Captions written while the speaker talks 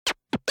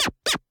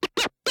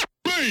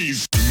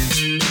bass.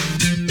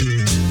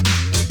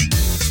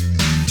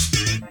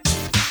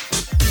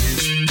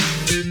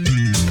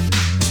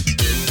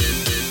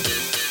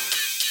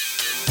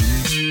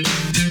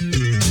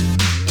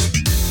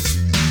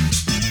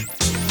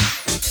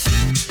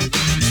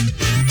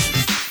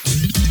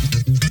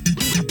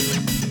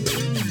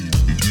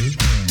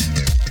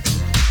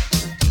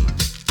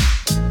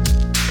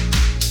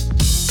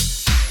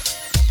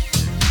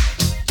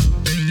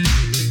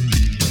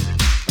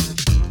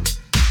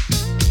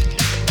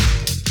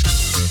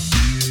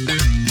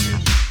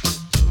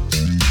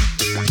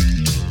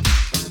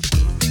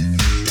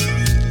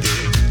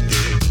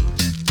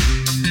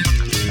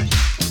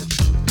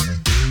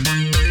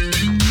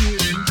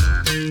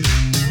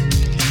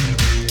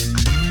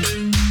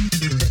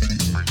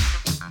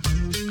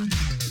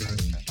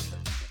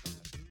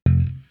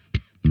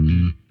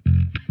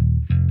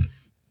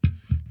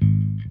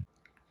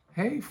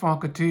 Hey,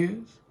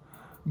 Funketeers,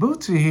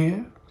 Bootsy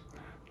here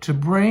to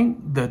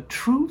bring the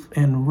Truth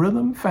and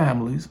Rhythm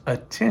family's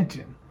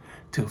attention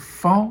to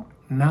Funk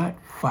Not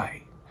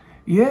Fight.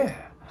 Yeah,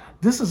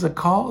 this is a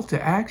call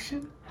to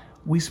action.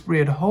 We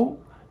spread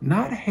hope,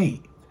 not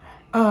hate,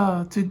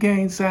 to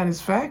gain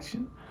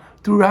satisfaction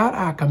throughout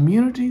our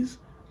communities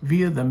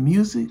via the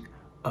music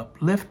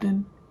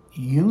uplifting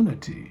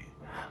unity.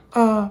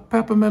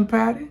 Peppermint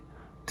Patty,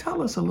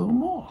 tell us a little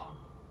more.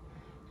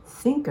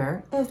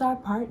 Thinker is our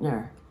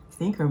partner.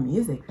 Thinker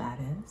Music, that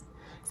is.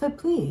 So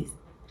please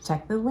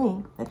check the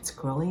link that's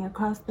scrolling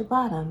across the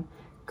bottom,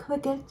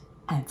 click it,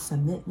 and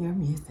submit your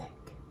music.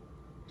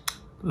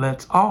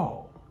 Let's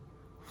all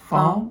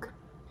funk,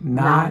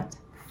 not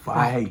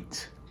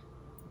fight.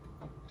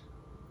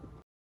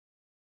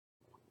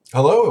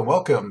 Hello and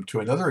welcome to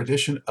another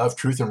edition of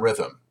Truth and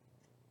Rhythm.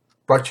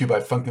 Brought to you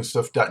by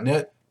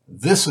funkinstuff.net.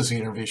 This is the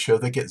interview show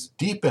that gets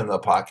deep in the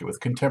pocket with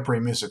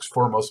contemporary music's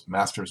foremost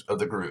masters of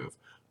the groove.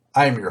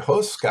 I am your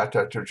host, Scott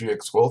Dr.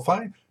 GX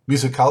Goldfine,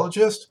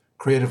 musicologist,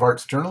 creative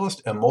arts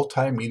journalist, and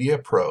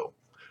multimedia pro.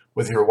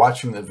 Whether you're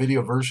watching the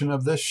video version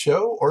of this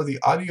show or the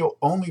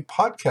audio-only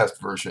podcast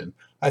version,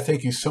 I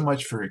thank you so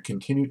much for your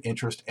continued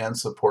interest and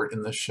support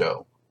in this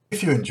show.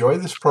 If you enjoy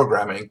this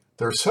programming,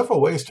 there are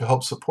several ways to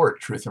help support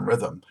Truth and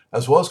Rhythm,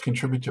 as well as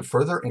contribute to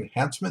further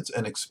enhancements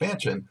and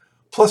expansion,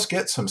 plus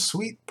get some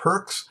sweet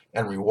perks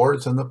and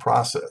rewards in the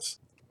process.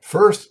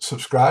 First,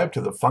 subscribe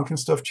to the Funkin'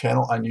 Stuff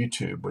channel on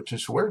YouTube, which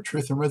is where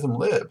Truth and Rhythm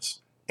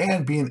lives,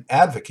 and be an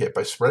advocate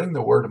by spreading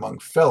the word among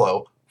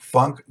fellow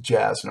funk,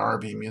 jazz, and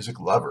R&B music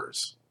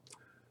lovers.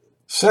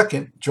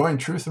 Second, join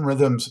Truth and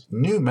Rhythm's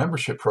new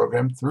membership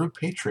program through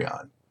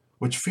Patreon,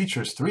 which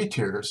features 3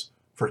 tiers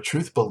for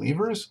truth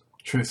believers,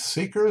 truth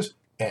seekers,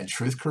 and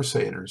truth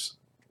crusaders.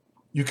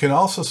 You can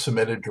also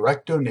submit a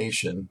direct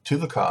donation to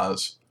the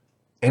cause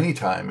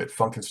anytime at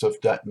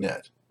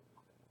funkinstuff.net.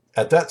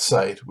 At that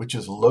site, which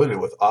is loaded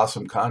with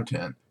awesome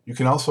content, you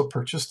can also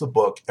purchase the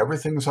book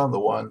Everything's on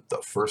the One, The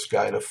First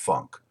Guide of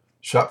Funk,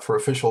 shop for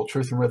official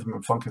Truth and Rhythm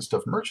and Funkin'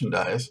 Stuff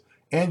merchandise,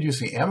 and use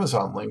the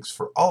Amazon links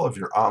for all of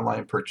your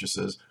online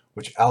purchases,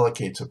 which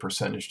allocates a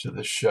percentage to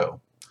this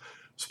show.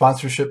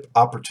 Sponsorship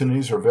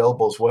opportunities are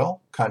available as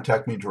well.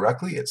 Contact me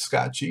directly at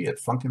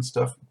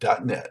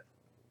scottg@funkinstuff.net.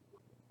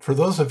 For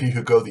those of you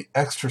who go the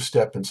extra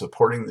step in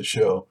supporting the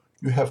show,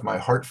 you have my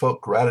heartfelt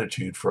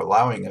gratitude for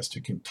allowing us to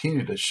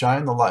continue to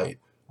shine the light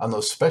on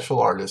those special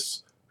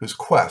artists whose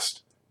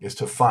quest is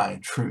to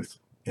find truth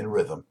in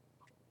rhythm.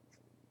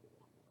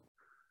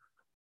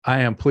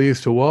 I am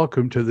pleased to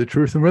welcome to the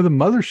Truth and Rhythm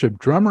Mothership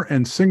drummer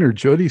and singer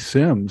Jody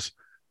Sims,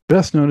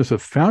 best known as a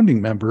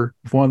founding member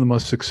of one of the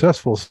most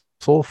successful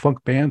soul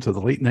funk bands of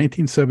the late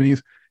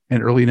 1970s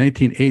and early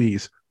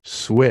 1980s,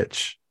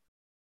 Switch.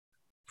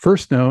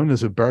 First known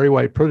as a Barry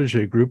White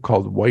protege group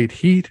called White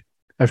Heat,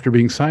 after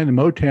being signed to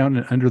Motown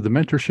and under the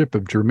mentorship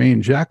of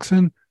Jermaine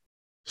Jackson,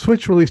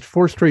 Switch released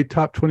 4 straight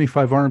top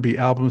 25 R&B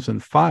albums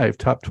and 5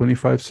 top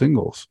 25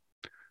 singles.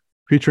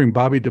 Featuring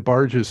Bobby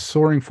DeBarge's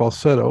soaring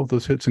falsetto,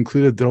 those hits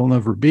included There'll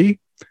Never Be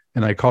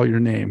and I Call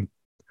Your Name.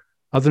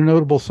 Other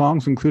notable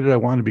songs included I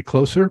Want to Be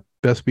Closer,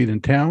 Best Beat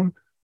in Town,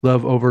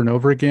 Love Over and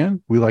Over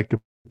Again, We Like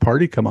to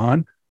Party, Come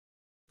On,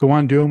 Go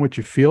On Doing What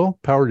You Feel,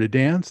 Power to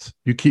Dance,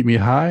 You Keep Me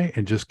High,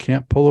 and Just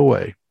Can't Pull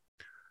Away.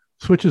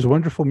 Switch's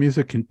wonderful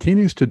music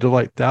continues to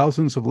delight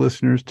thousands of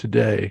listeners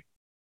today.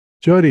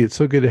 Jody, it's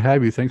so good to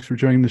have you. Thanks for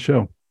joining the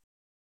show.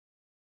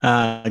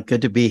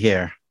 Good to be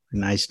here.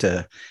 Nice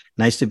to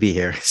be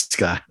here,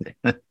 Scott.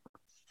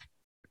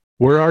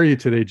 Where are you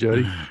today,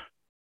 Jody?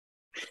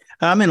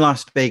 I'm in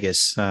Las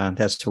Vegas.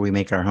 That's where we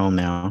make our home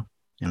now,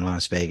 in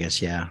Las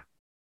Vegas. Yeah.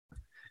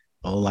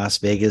 Oh, Las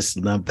Vegas,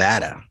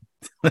 Nevada.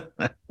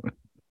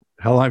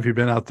 How long have you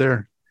been out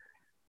there?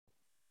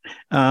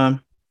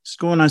 It's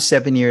going on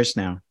 7 years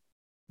now.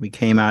 We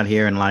came out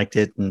here and liked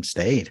it and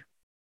stayed.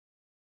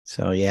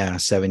 So yeah,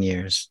 7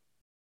 years.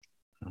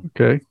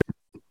 Okay.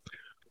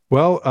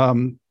 Well,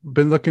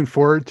 been looking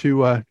forward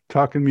to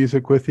talking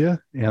music with you.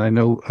 And I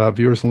know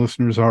viewers and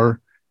listeners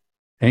are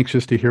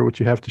anxious to hear what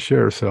you have to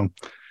share. So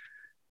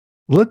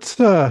let's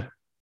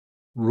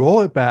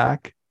roll it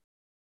back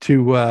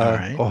to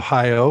right.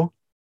 Ohio.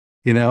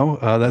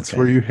 That's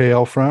where Okay. you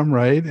hail from,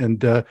 right? And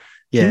can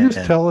you just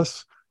Yeah. tell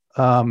us,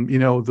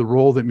 the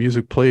role that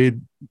music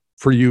played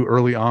for you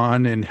early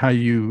on and how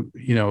you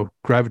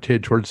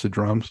gravitated towards the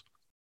drums?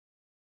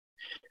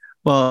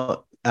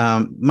 Well,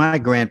 my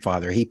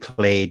grandfather, he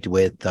played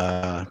with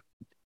Duke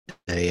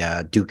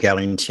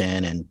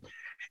Ellington,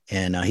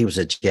 and he was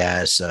a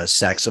jazz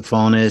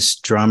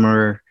saxophonist,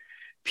 drummer,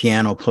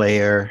 piano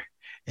player.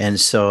 And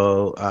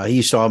so he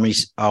used to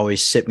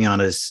always sit me on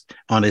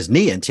his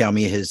knee and tell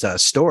me his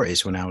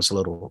stories when I was a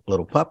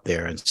little pup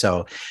there. And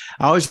so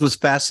I always was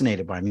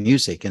fascinated by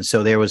music. And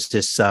so there was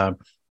this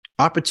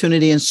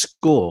opportunity in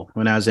school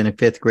when I was in the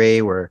fifth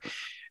grade where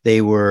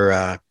they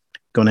were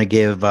going to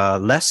give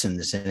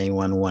lessons.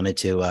 Anyone wanted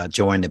to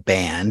join the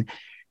band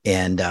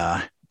and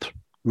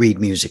read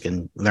music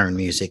and learn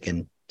music.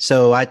 And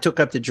so I took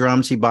up the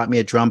drums. He bought me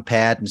a drum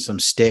pad and some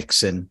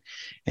sticks, and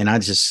I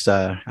just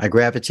I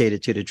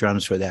gravitated to the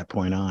drums from that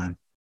point on.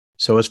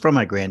 So it's from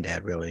my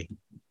granddad, really.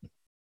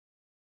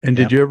 And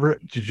Yep.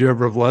 did you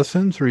ever have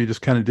lessons, or you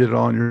just kind of did it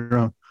all on your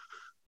own?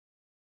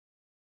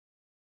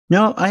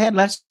 No, I had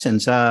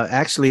lessons.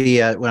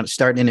 Actually, when I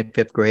started in the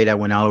fifth grade, I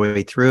went all the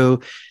way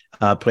through.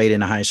 Played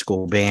in a high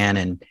school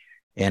band,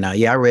 and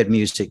I read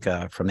music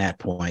from that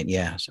point.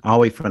 Yes, all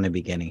the way from the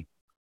beginning.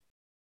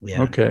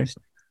 Yeah. Okay.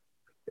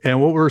 And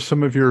what were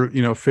some of your,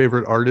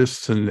 favorite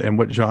artists, and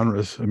what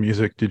genres of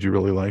music did you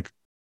really like?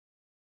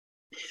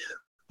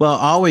 Well,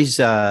 I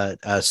always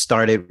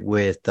started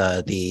with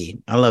I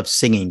love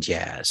singing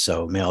jazz,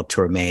 so Mel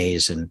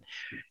Torme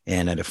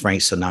and the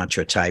Frank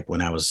Sinatra type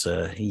when I was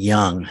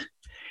young.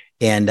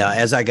 And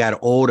as I got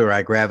older,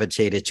 I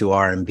gravitated to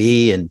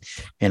R&B, and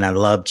I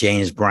loved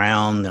James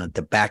Brown,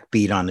 the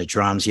backbeat on the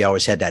drums. He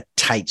always had that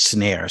tight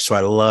snare, so I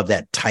love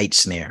that tight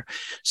snare.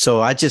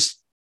 So I just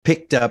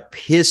picked up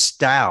his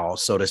style,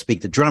 so to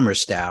speak, the drummer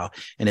style,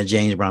 and the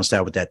James Brown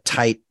style with that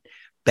tight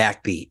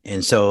backbeat.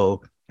 And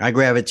so I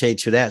gravitate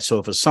to that. So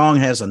if a song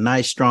has a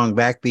nice, strong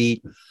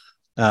backbeat,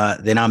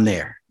 then I'm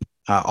there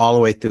all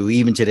the way through,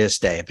 even to this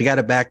day. If you got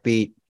a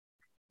backbeat,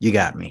 you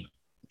got me.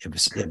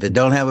 If it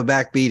don't have a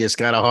backbeat, it's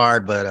kind of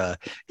hard, but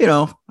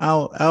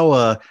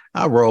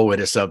I'll roll with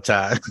it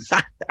sometimes.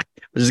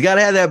 Just got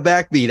to have that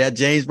backbeat, that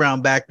James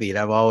Brown backbeat.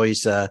 I've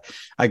always I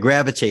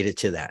gravitated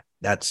to that.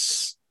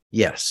 That's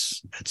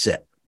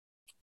it.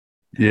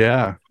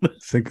 Yeah.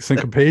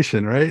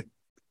 Syncopation, right?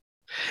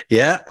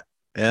 Yeah.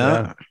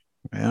 Yeah.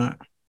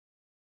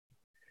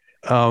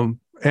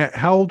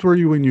 How old were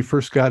you when you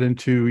first got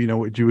into,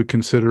 what you would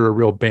consider a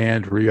real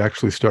band, where you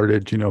actually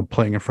started,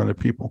 playing in front of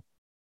people?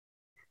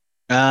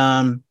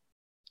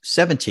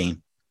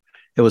 17.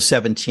 It was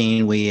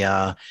 17. We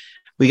got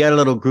a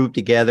little group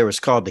together. It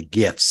was called the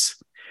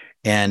Gifts,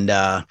 and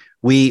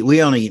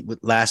we only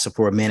lasted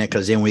for a minute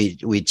because then we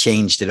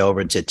changed it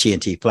over into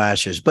TNT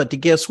Flashers. But the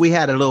Gifts, we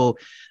had a little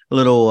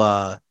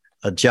a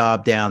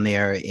job down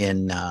there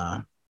in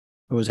what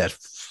was that,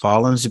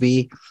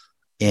 Fallensby,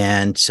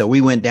 and so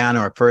we went down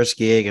to our first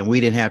gig, and we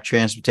didn't have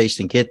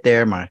transportation to get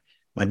there. My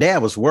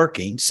dad was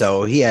working,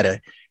 so he had an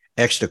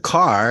extra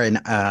car,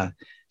 and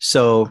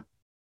so.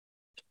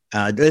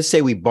 Let's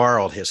say we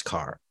borrowed his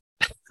car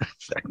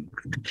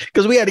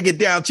because we had to get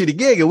down to the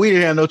gig and we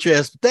didn't have no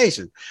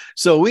transportation.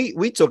 So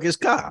we took his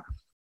car,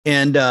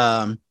 and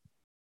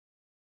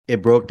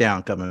it broke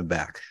down coming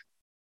back.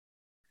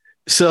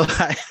 So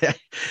that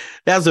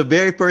was the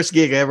very first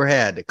gig I ever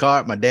had.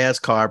 My dad's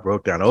car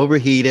broke down,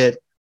 overheated.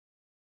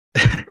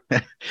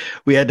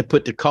 We had to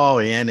put the call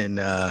in,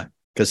 and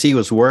because he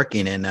was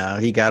working,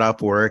 and he got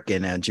off work,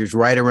 and just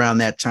right around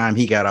that time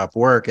he got off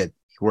work. He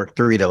worked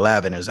 3 to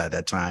 11 is at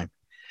that time.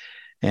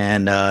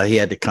 And he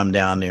had to come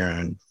down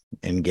there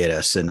and get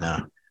us. And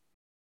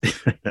they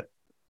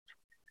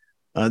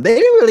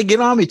didn't really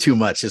get on me too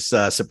much. It's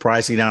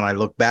surprising now I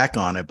look back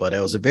on it, but it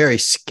was a very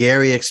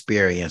scary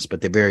experience.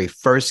 But the very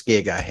first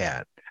gig I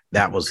had,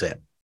 that was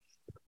it.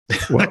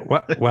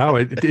 Wow.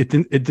 It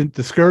didn't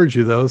discourage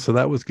you, though. So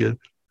that was good.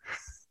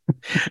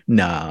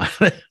 No.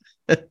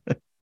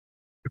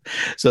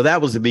 So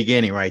that was the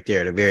beginning right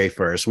there, the very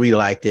first. We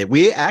liked it.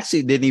 We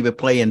actually didn't even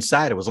play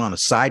inside. It was on a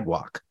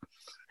sidewalk.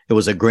 It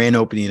was a grand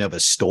opening of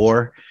a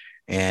store,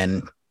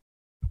 and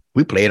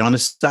we played on the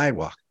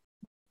sidewalk.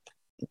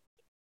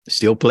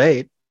 Still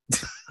played.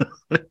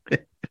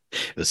 It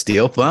was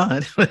still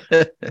fun.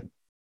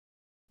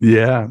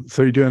 Yeah.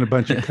 So you're doing a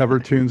bunch of cover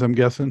tunes, I'm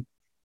guessing?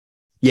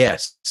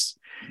 Yes,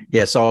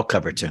 all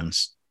cover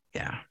tunes.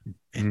 Yeah.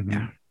 Mm-hmm.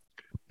 Yeah.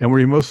 And were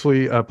you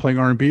mostly playing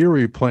R&B, or were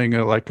you playing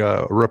like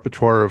a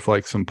repertoire of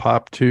like some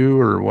pop too,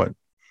 or what?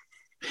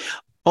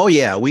 Oh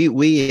yeah,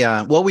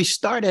 we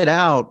started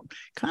out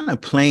kind of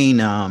playing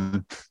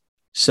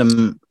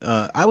some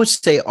I would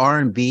say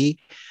R&B,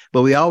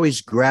 but we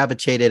always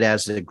gravitated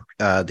as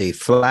the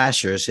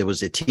Flashers. It was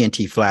the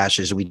TNT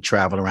Flashers. We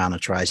traveled around the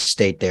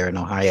tri-state there in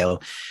Ohio.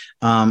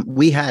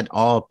 We had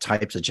all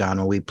types of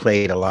genre. We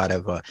played a lot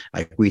of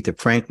like Aretha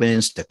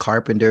Franklin's, the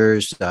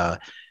Carpenters, and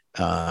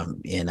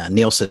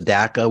Neil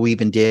Sedaka. We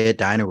even did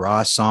Diana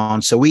Ross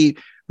songs. So we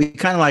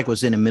kind of like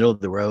was in the middle of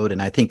the road,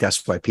 and I think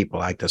that's why people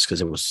liked us,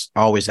 because it was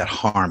always that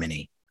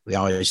harmony. We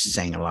always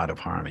sang a lot of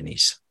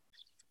harmonies,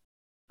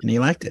 and he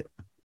liked it.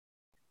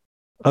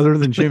 Other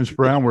than James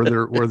Brown,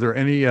 were there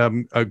any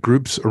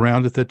groups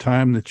around at that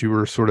time that you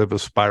were sort of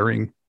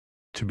aspiring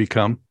to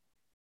become?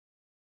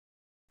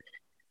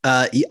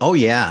 Oh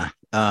yeah,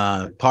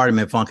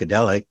 Parliament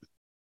Funkadelic.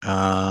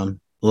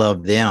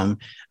 Loved them,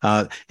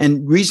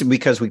 and reason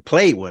because we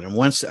played with them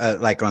once.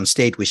 Like on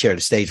stage, we shared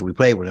a stage. We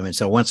played with them, and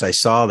so once I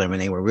saw them,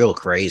 and they were real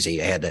crazy.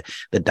 They had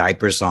the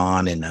diapers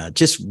on, and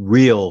just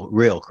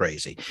real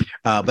crazy.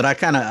 But I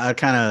kind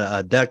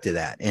of ducked to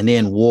that, and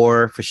then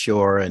War for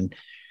sure, and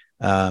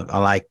I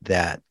liked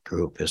that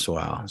group as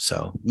well.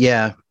 So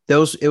yeah, it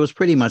was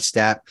pretty much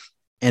that,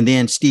 and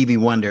then Stevie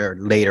Wonder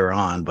later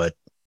on. But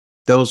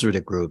those were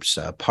the groups.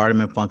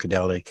 Parliament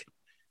Funkadelic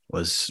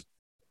was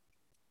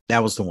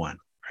the one.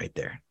 Right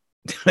there.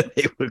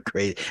 They were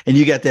crazy. And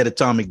you got that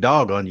Atomic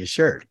Dog on your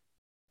shirt.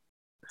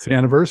 It's the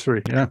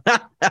anniversary. Yeah.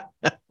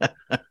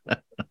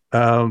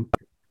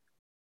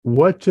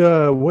 What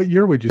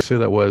year would you say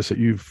that was that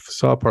you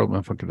saw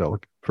Parliament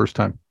Funkadelic first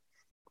time?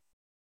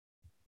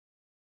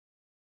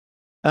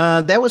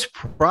 That was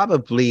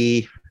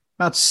probably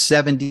about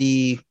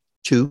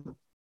 72,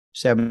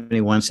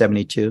 71,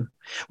 72.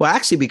 Well,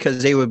 actually,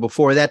 because they were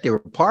before that, they were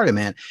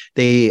Parliament.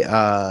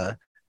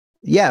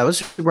 Yeah, it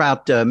was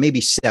about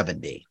maybe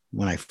 70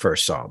 when I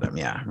first saw them.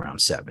 Yeah,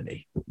 around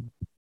 70.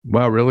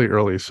 Wow, really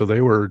early. So they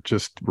were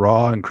just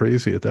raw and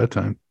crazy at that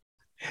time.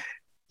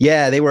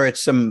 Yeah, they were at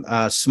some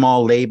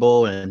small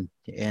label, and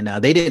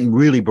they didn't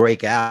really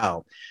break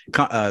out.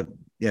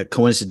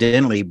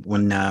 Coincidentally,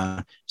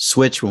 when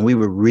Switch, when we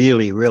were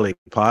really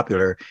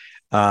popular,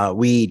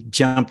 we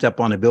jumped up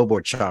on the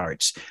Billboard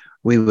charts.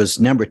 We was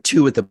number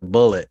 2 with the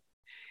Bullet,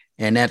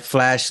 and that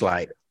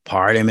Flashlight,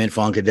 Parliament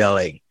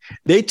Funkadelic.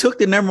 They took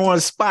the number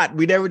 1 spot.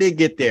 We never did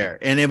get there.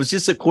 And it was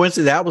just a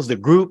coincidence. That was the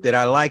group that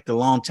I liked a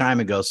long time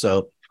ago.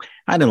 So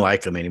I didn't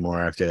like them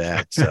anymore after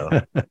that. So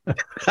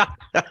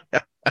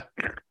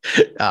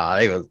they're all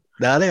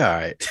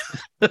right.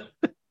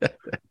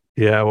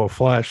 Yeah, well,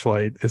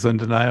 Flashlight is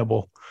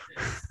undeniable.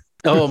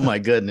 Oh my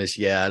goodness.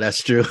 Yeah,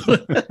 that's true.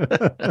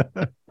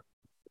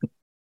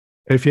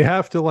 If you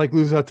have to like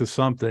lose out to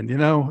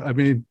something, I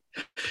mean,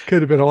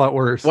 could have been a lot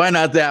worse. Why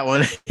not that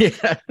one?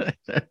 Yeah.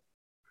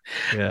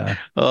 Yeah.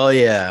 Oh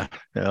yeah.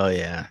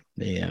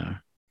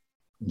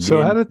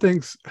 So how did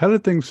things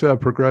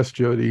progress,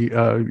 Jody?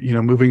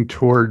 Moving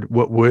toward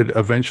what would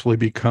eventually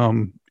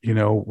become,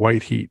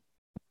 White Heat.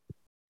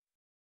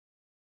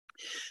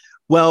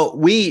 Well,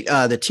 we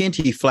the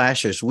TNT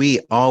Flashers, we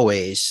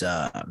always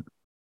had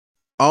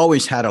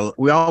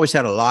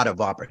a lot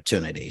of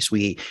opportunities.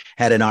 We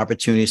had an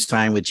opportunity to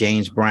sign with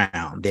James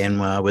Brown, then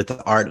with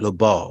Art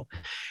LeBeau,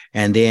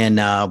 and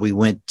then we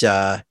went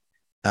to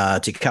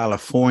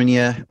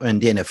California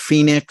and then to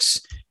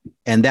Phoenix.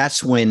 And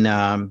that's when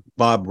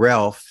Bob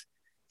Ralph,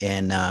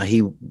 and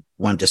he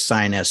wanted to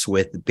sign us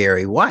with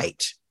Barry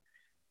White.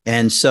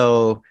 And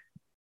so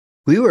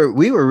we were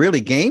really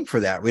game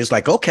for that. We was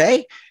like,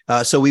 okay.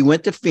 So we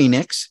went to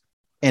Phoenix,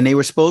 and they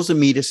were supposed to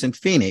meet us in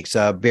Phoenix,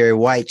 Barry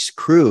White's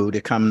crew,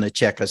 to come to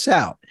check us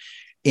out.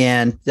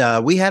 And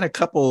we had a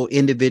couple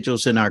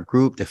individuals in our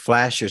group, the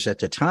Flashers at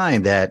the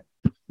time, that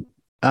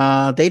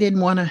they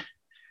didn't want to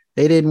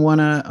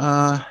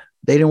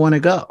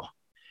go.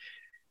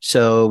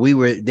 So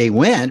they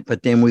went,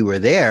 but then we were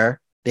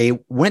there. They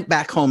went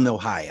back home to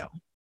Ohio.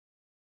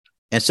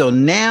 And so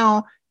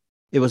now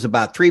it was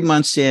about 3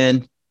 months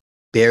in,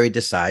 Barry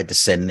decided to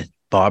send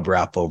Bob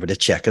Ralph over to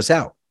check us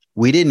out.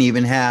 We didn't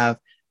even have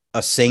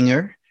a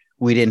singer.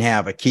 We didn't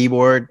have a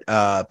keyboard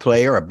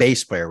player, a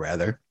bass player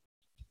rather.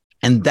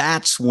 And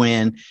that's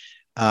when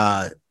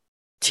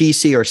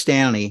TC or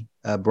Stanley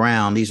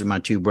Brown, these are my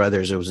 2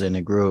 brothers that was in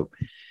the group,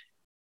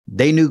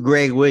 they knew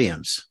Greg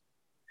Williams.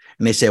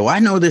 And they said, well, I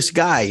know this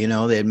guy,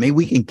 that maybe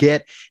we can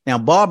get. Now,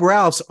 Bob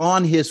Ralph's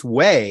on his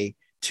way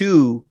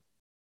to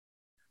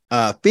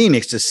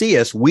Phoenix to see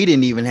us. We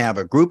didn't even have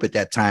a group at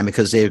that time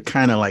because they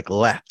kind of like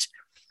left.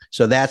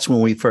 So that's when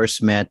we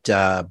first met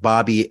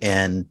Bobby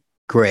and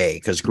Gray,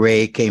 because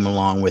Gray came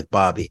along with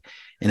Bobby.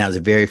 And that was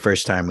the very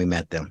first time we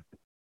met them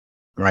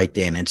right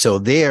then. And so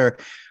there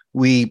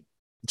we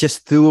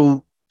just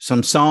threw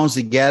some songs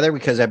together,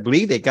 because I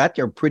believe they got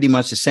there pretty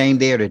much the same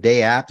day or the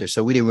day after.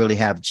 So we didn't really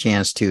have a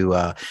chance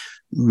to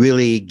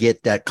really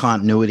get that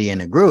continuity in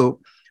the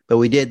group. But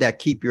we did that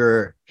Keep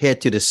Your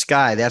Head to the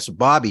Sky. That's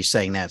Bobby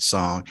sang that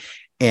song.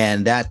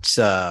 And that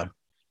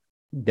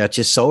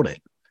just sold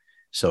it.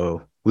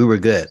 So we were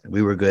good.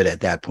 We were good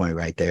at that point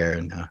right there.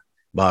 And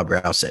Bob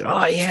Ralph said,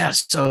 oh, yeah.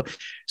 So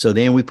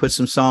then we put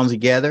some songs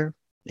together.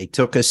 They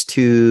took us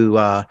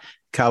to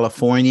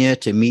California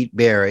to meet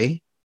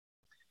Barry.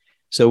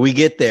 So we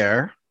get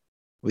there,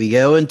 we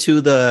go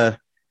into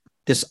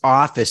this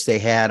office they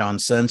had on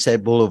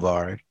Sunset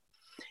Boulevard,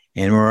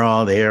 and we're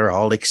all there,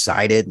 all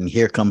excited. And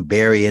here come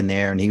Barry in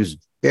there, and he was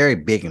very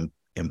big and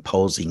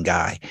imposing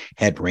guy,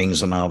 had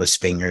rings on all his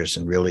fingers,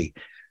 and really,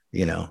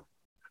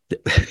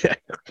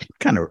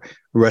 kind of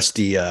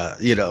rusty,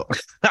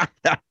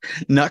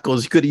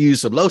 knuckles. Could have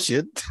used some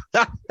lotion.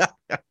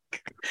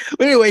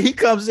 anyway, he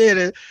comes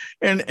in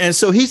and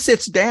so he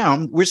sits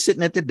down. We're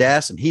sitting at the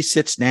desk and he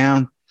sits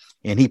down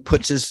and he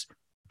puts his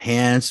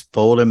hands,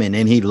 fold them, and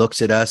then he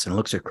looks at us and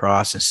looks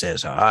across and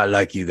says, I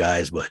like you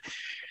guys, but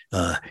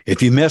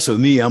if you mess with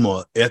me, I'm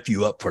going to F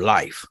you up for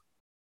life.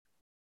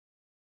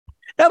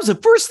 That was the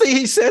first thing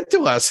he said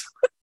to us.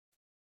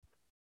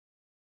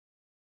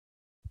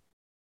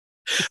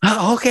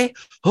 Okay,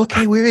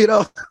 we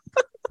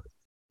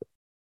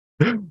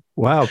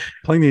Wow,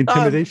 playing the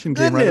intimidation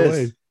game right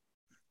away.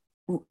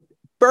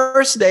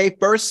 First day,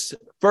 first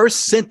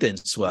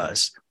sentence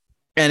was,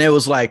 and it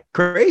was like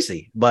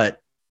crazy, but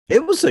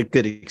it was a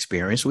good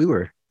experience. We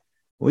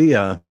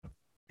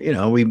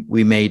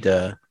made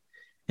an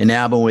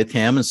album with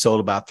him and sold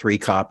about 3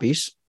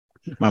 copies.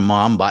 My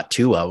mom bought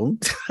 2 of them.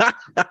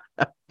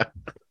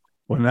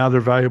 Well, now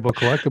they're valuable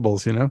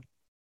collectibles, you know?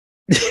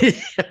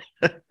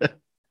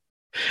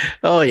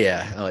 Oh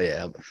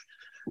yeah.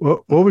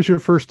 What was your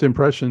first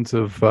impressions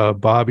of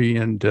Bobby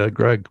and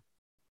Greg?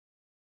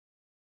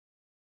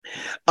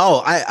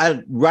 Oh,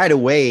 I right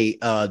away,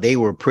 they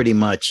were pretty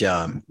much,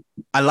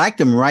 I liked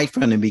them right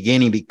from the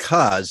beginning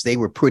because they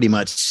were pretty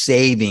much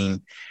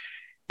saving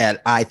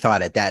I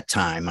thought at that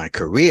time, my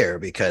career,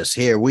 because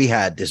here we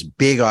had this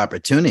big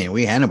opportunity and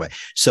we had nobody.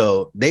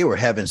 So they were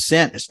heaven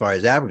sent as far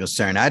as that was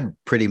concerned. I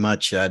pretty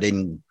much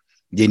didn't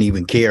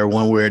even care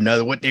one way or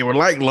another what they were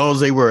like, as long as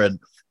they were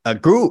a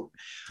group.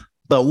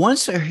 But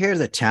once I hear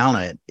the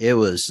talent, it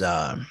was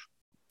something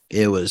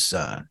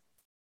to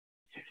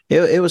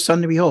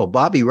behold.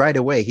 Bobby, right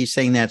away, he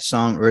sang that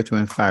song, Earth,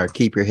 Wind, Fire,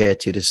 Keep Your Head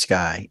to the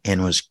Sky,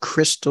 and was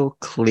crystal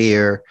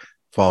clear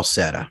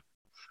falsetto.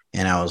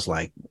 And I was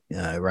like,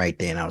 right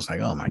then, I was like,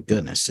 oh my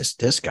goodness,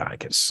 this guy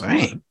can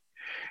sing.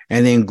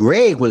 And then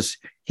Greg was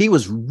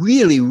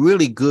really,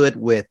 really good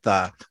with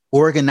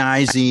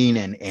organizing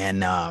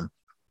and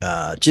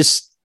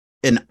just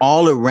an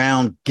all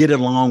around get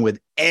along with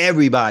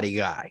everybody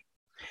guy.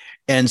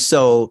 And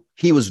so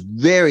he was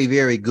very,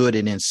 very good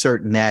at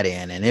inserting that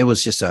in. And it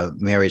was just a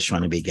marriage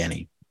from the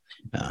beginning.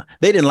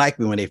 They didn't like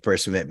me when they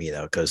first met me,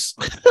 though, because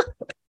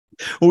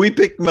when we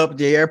picked them up at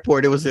the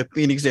airport, it was in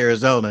Phoenix,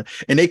 Arizona.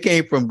 And they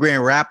came from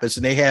Grand Rapids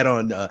and they had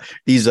on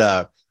these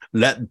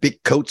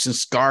big coats and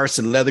scarves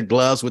and leather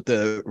gloves with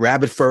the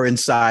rabbit fur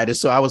inside. And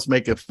so I was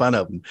making fun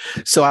of them.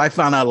 So I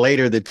found out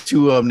later that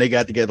 2 of them, they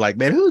got together like,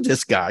 man, who's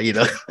this guy? You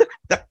know,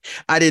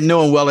 I didn't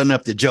know him well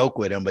enough to joke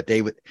with him, but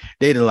they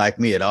didn't like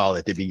me at all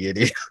at the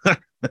beginning.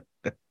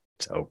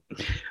 So,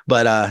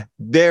 but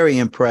very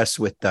impressed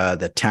with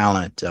the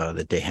talent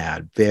that they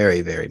had.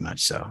 Very, very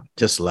much so.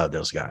 Just love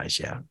those guys.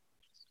 Yeah.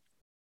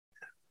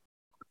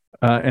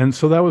 And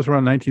so that was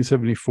around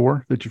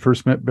 1974 that you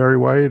first met Barry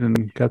White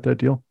and got that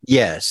deal?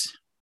 Yes,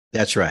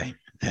 that's right.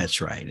 That's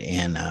right.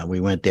 And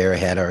we went there,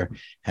 had our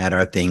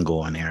thing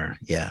going there.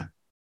 Yeah.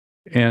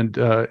 And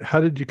how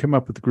did you come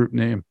up with the group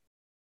name?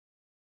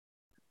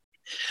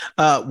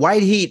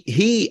 White Heat,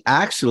 he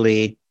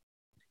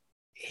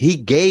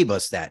gave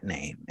us that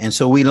name. And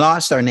so we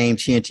lost our name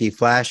TNT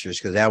Flashers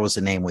because that was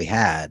the name we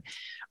had.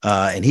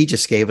 And he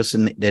just gave us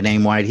the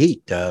name White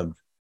Heat. I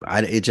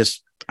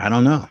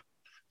don't know.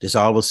 Just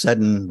all of a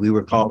sudden we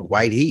were called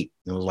White Heat.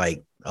 It was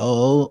like,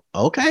 oh,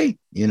 okay.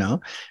 You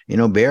know,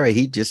 Barry,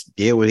 he just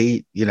did what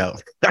he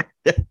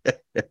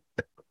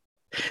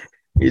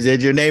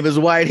said, your name is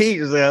White Heat.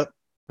 He said,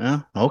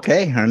 well,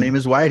 okay, her name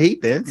is White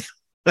Heat then.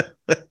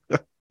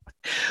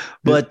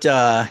 But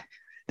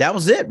that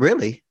was it,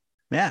 really.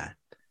 Yeah.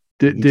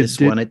 Did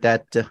wanted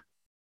that.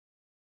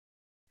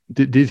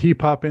 Did he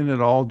pop in at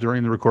all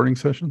during the recording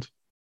sessions?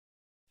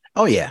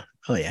 Oh yeah.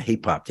 He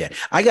popped in.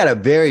 I got a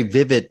very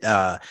vivid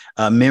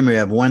memory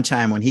of one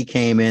time when he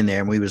came in there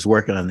and we was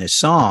working on this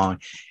song,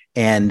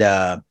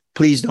 and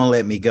Please Don't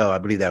Let Me Go. I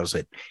believe that was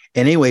it.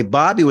 And anyway,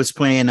 Bobby was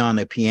playing on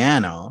the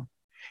piano,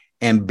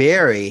 and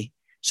Barry.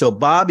 So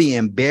Bobby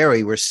and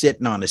Barry were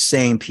sitting on the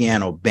same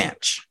piano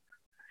bench.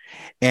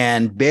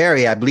 And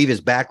Barry, I believe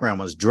his background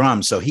was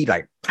drums, so he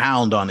like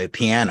pound on the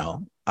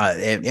piano.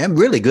 And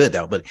really good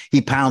though, but he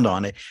pound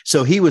on it.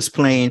 So he was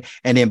playing,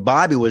 and then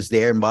Bobby was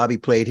there, and Bobby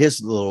played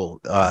his little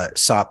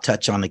soft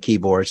touch on the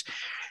keyboards.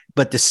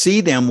 But to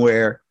see them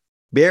where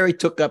Barry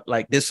took up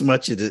like this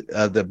much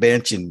of the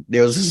bench, and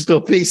there was this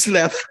little piece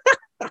left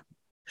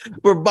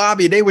for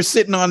Bobby, they were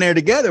sitting on there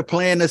together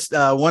playing this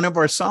one of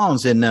our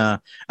songs, and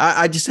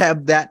I just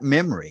have that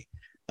memory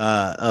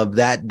of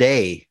that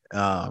day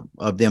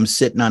of them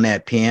sitting on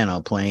that piano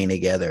playing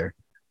together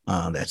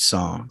that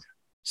song.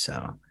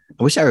 So.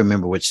 I wish I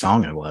remember which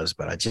song it was,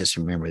 but I just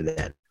remember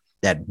that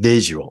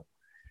visual.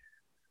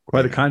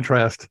 Quite a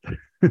contrast.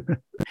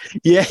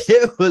 Yeah,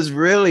 it was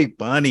really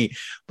funny.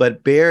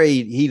 But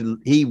Barry,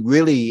 he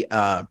really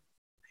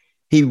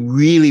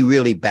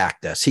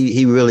backed us.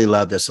 He really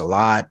loved us a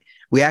lot.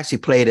 We actually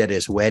played at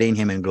his wedding,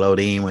 him and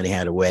Glodine, when he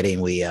had a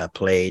wedding. We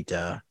played,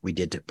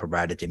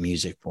 provided the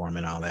music for him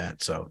and all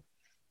that. So,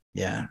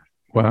 yeah.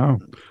 Wow.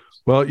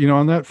 Well,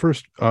 on that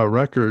first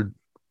record,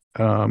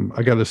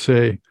 I got to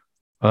say,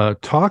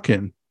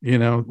 Talking,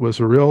 was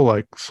a real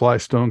like Sly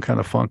Stone kind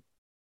of funk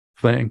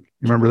thing.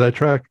 You remember that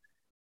track?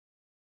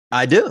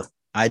 I do.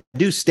 I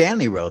do.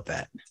 Stanley wrote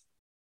that.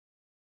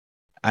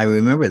 I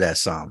remember that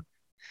song.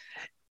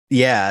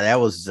 Yeah, that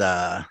was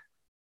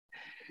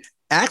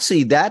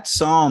actually that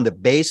song. The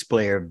bass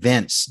player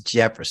Vince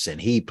Jefferson,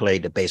 he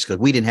played the bass because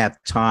we didn't have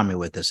Tommy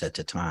with us at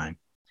the time,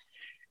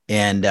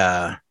 and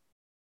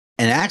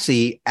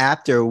actually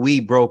after we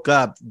broke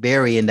up,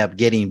 Barry ended up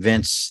getting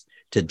Vince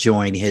to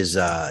join his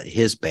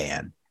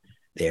band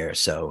there.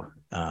 So,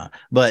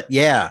 but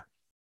yeah,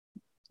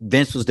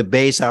 Vince was the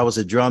bass, I was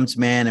the drums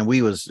man, and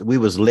we was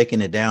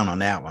licking it down on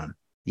that one.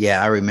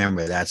 Yeah, I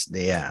remember. That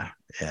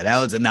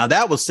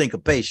was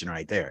syncopation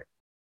right there.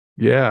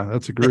 Yeah,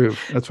 that's a groove.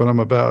 That's what I'm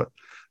about.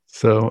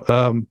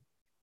 So,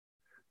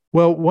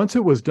 well, once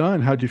it was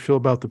done, how'd you feel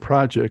about the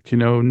project?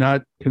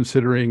 Not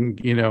considering,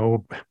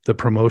 the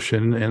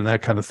promotion and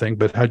that kind of thing,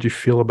 but how'd you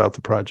feel about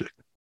the project?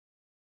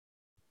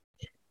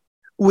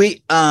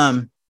 We,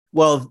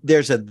 well,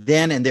 there's a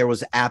then and there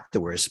was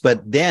afterwards,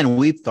 but then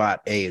we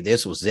thought, hey,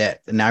 this was it.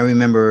 And I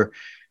remember,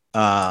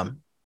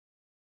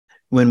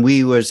 when we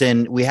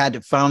had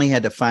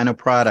the final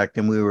product,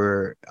 and we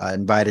were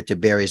invited to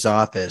Barry's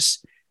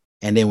office,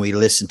 and then we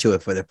listened to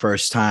it for the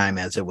first time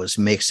as it was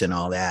mixed and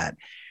all that.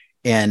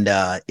 And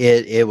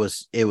it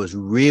was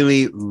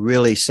really,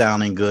 really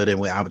sounding good.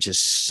 And I was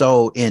just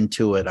so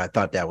into it. I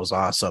thought that was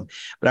awesome.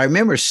 But I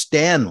remember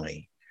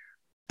Stanley,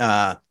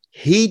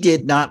 he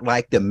did not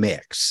like the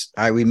mix.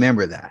 I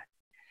remember that.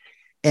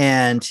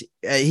 And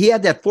he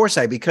had that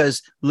foresight,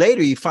 because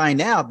later you find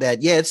out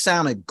that, yeah, it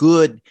sounded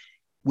good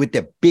with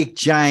the big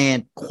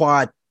giant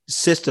quad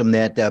system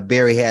that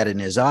Barry had in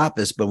his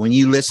office. But when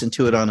you listen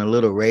to it on a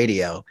little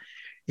radio,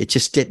 it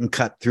just didn't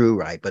cut through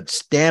right. But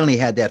Stanley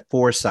had that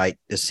foresight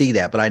to see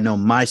that. But I know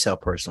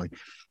myself personally,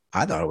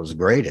 I thought it was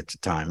great at the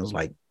time. It was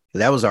like,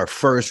 that was our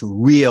first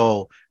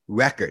real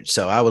record.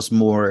 So I was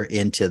more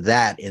into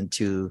that, it's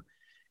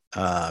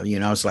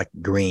like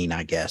Green,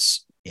 I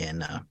guess.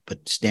 And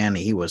but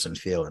Stanley, he wasn't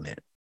feeling it.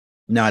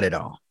 Not at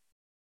all.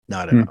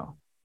 Not at all.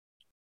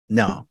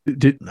 No.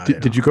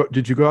 Did you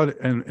go out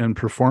and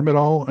perform it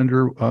all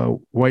under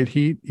White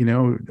Heat,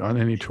 on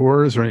any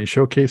tours or any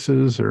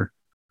showcases or?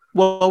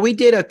 Well, we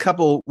did a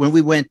couple when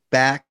we went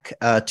back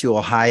to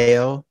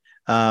Ohio.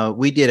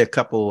 We did a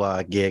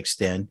couple gigs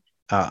then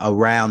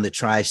around the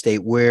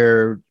tri-state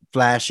where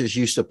Flashers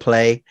used to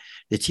play,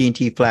 the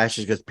TNT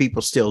Flashers, because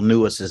people still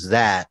knew us as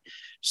that.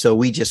 So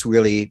we just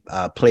really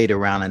played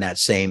around in that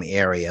same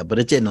area, but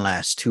it didn't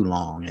last too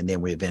long. And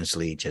then we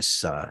eventually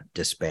just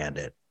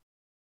disbanded.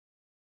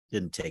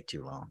 Didn't take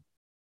too long.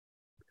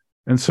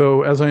 And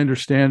so, as I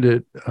understand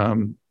it,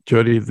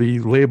 Jody, the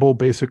label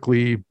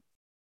basically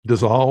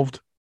dissolved,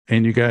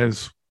 and you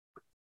guys,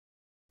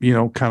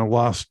 kind of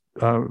lost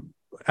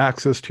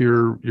access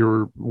to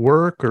your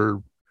work,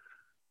 or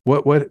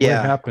what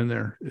happened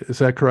there? Is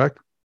that correct?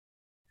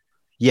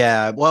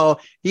 Yeah.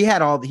 Well,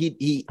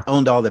 he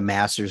owned all the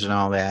masters and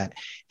all that,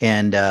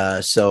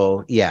 and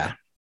so yeah,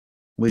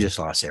 we just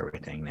lost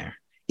everything there,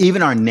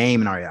 even our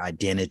name and our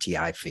identity.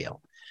 I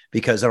feel.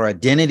 Because our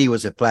identity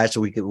was at Flash,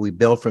 so we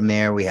built from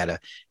there. We had a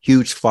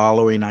huge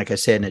following, like I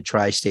said, in the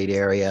tri-state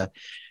area,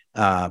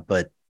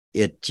 but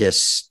it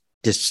just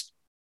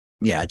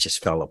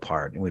fell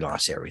apart, and we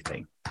lost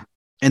everything.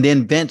 And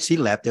then Vince, he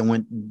left and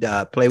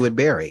went play with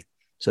Barry.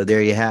 So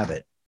there you have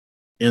it,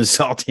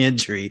 insult to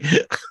injury.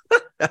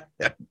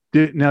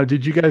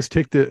 Did you guys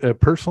take the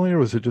personally, or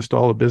was it just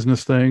all a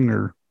business thing?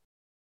 Or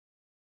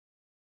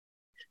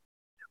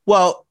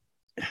well.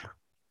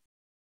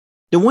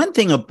 The one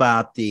thing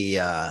about the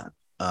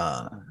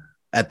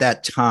at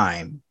that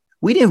time,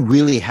 we didn't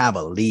really have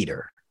a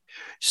leader.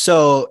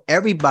 So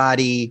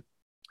everybody,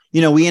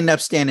 we ended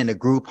up staying in a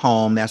group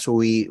home. That's where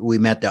we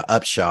met the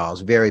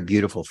Upshaws, very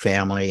beautiful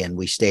family, and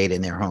we stayed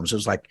in their home. So it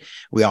was like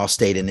we all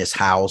stayed in this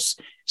house.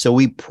 So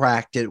we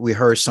practiced, we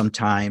rehearsed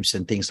sometimes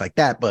and things like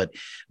that. But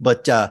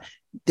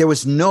there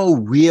was no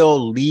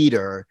real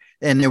leader,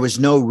 and there was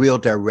no real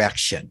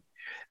direction.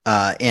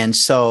 And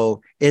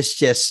so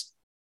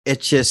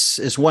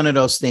it's one of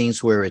those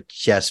things where it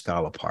just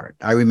fell apart.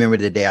 I remember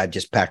the day I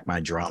just packed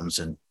my drums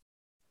and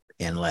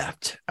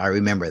left. I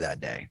remember that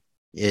day.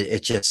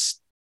 It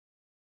just,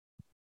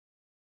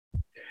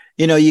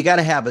 you got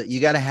to have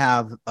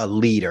a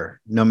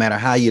leader, no matter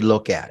how you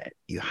look at it.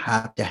 You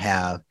have to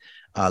have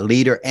a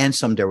leader and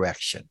some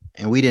direction.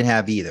 And we didn't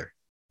have either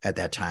at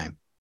that time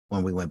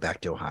when we went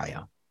back to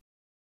Ohio.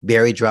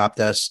 Barry dropped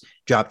us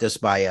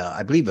by,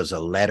 I believe it was a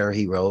letter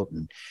he wrote.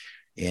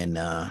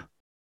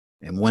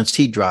 And once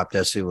he dropped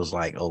us, it was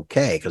like,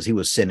 okay, because he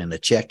was sending a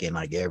check in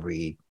like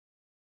every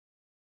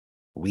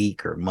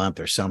week or month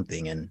or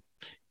something. And,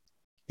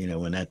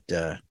 when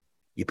that,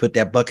 you put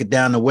that bucket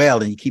down the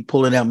well and you keep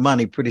pulling out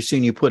money, pretty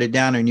soon you put it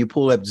down and you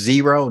pull up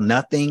zero,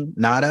 nothing,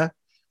 nada.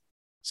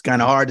 It's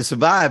kind of hard to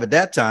survive at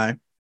that time.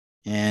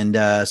 And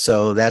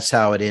so that's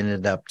how it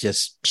ended up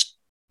just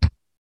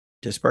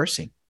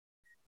dispersing.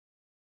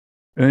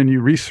 And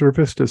you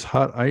resurfaced as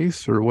Hot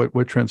Ice, or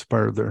what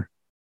transpired there?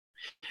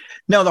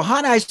 No, the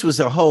Hot Ice was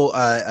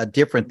a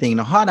different thing.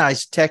 The Hot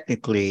Ice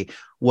technically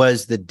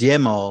was the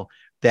demo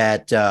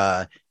that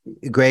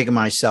Greg and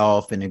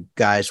myself and the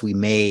guys we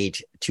made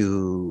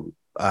to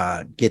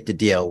get the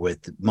deal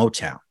with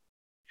Motown.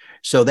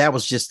 So that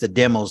was just the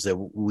demos that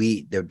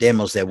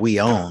we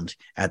owned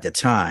at the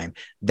time.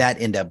 That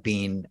ended up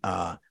being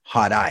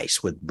Hot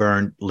Ice with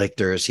Bernd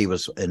Lichters. He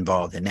was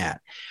involved in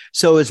that.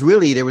 So it's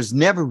really, there was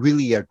never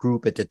really a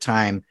group at the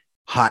time,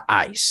 Hot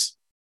Ice.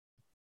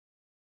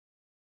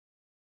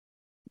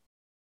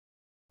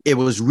 It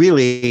was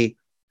really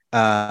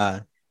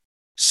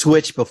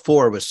Switch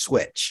before it was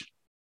Switch.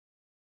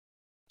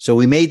 So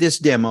we made this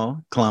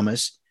demo,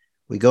 Columbus.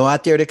 We go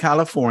out there to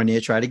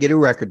California, try to get a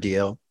record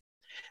deal.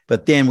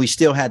 But then we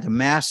still had the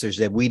masters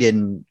that we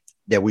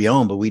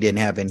owned, but we didn't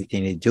have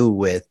anything to do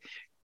with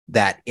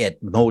that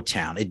at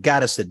Motown. It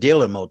got us a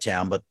deal in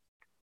Motown, but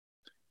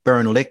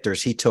Bernd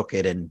Lichters, he took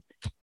it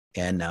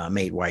and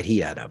made White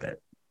Heat out of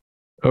it.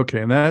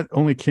 Okay, and that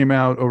only came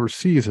out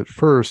overseas at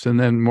first, and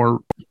then more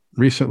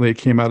recently it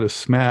came out as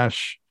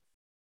Smash,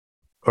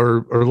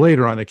 or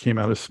later on it came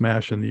out as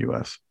Smash in the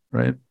U.S.,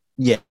 right?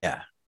 Yeah.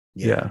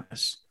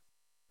 Yes.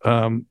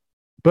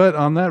 But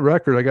on that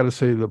record, I got to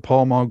say the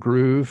Pall Mall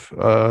Groove,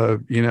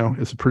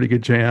 is a pretty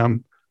good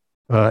jam.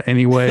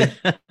 Anyway,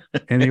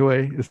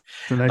 it's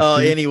a nice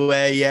beat.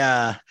 Anyway,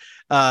 yeah.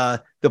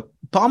 The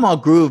Pall Mall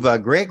Groove,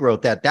 Greg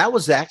wrote that. That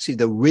was actually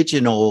the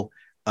original,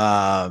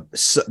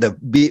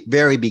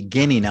 very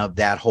beginning of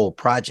that whole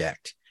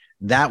project.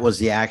 That was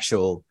the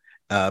actual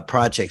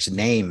project's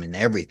name and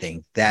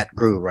everything. That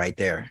groove right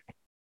there.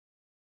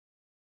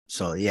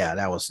 So yeah,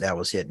 that was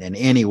it. And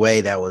anyway,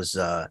 that was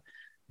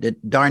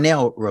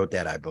Darnell wrote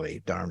that, I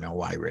believe. Darnell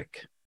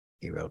Wyrick.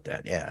 He wrote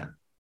that. Yeah.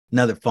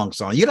 Another funk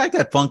song. You like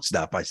that funk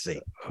stuff, I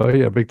see. Oh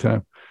yeah, big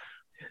time.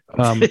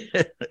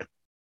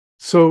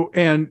 So,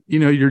 and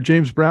your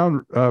James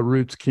Brown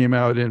roots came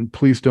out in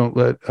Please Don't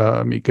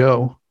Let Me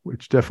Go,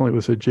 which definitely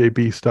was a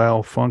JB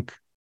style funk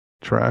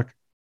track.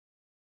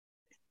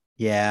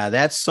 Yeah,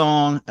 that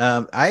song.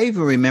 I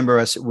even remember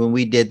us when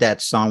we did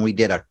that song, we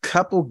did a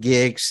couple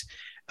gigs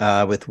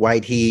with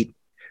White Heat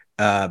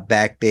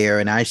back there.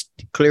 And I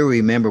clearly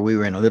remember we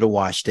were in Little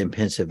Washington,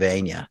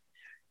 Pennsylvania,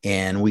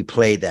 and we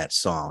played that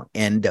song.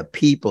 And the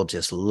people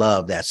just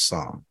loved that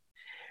song.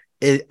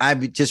 I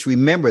just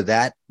remember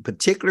that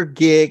particular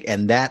gig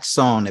and that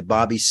song that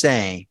Bobby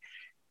sang,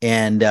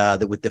 and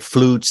with the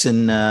flutes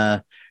and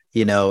and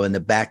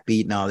the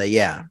backbeat and all that.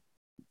 Yeah,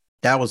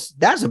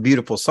 that's a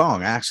beautiful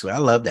song. Actually, I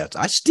love that.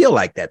 I still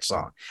like that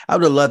song. I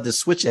would have loved the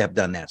Switch to have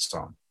done that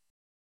song.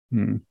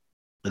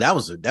 But that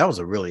was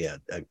a really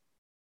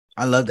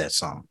I love that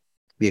song.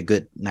 Be a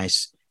good,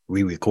 nice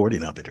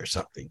re-recording of it or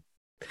something.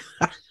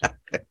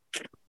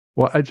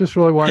 Well, I just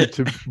really wanted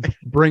to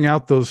bring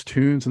out those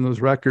tunes and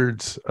those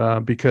records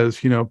because,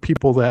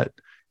 people that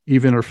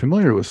even are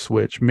familiar with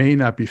Switch may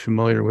not be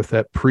familiar with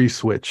that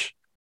pre-Switch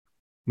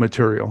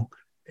material.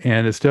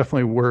 And it's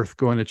definitely worth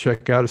going to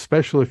check out,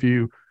 especially if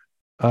you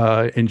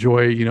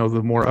enjoy,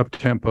 the more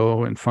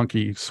up-tempo and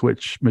funky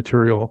Switch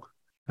material.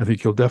 I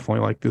think you'll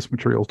definitely like this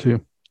material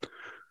too.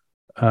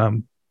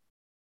 And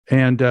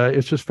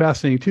it's just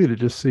fascinating too to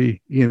just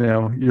see,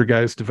 your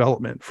guys'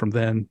 development from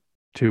then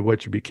to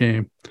what you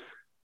became.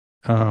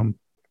 When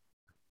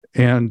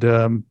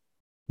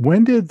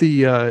did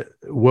the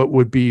what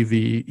would be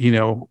the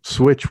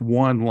Switch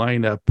One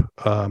lineup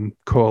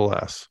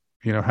coalesce?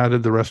 How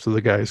did the rest of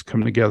the guys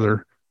come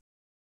together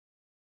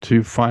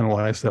to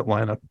finalize that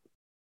lineup?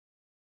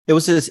 It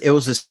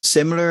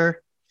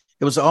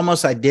was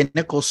almost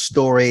identical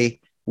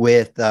story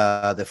with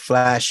the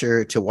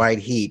Flasher to White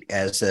Heat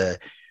as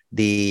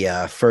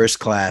the First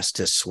Class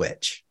to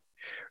Switch,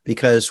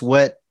 because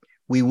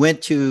we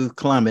went to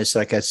Columbus,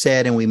 like I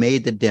said, and we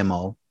made the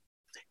demo.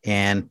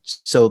 And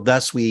so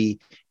thus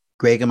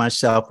Greg and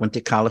myself went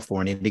to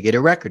California to get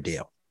a record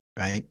deal,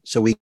 right?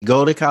 So we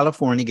go to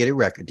California, get a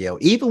record deal.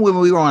 Even when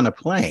we were on a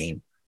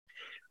plane,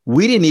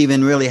 we didn't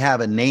even really have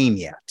a name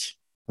yet.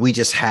 We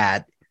just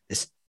had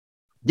this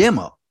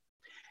demo.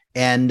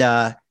 And,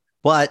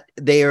 but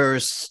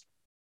there's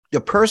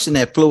the person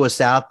that flew us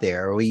out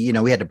there, we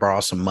had to borrow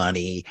some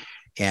money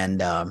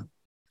and,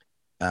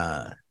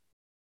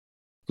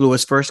 flew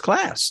us first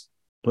class,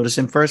 put us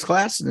in first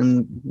class.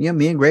 And,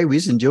 me and Greg, we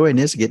was enjoying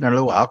this, getting our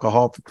little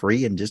alcohol for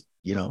free and just,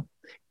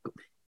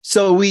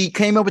 So we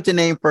came up with the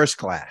name First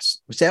Class.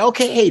 We said,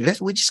 okay, hey,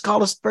 we just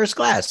call us First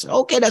Class.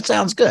 Okay, that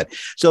sounds good.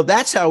 So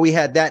that's how we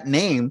had that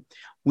name.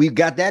 We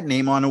got that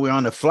name on, and we were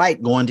on a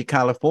flight going to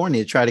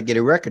California to try to get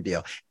a record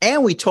deal.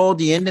 And we told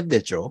the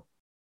individual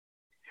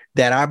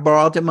that I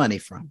borrowed the money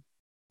from,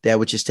 that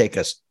would just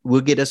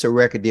we'll get us a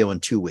record deal in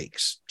 2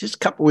 weeks. Just a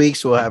couple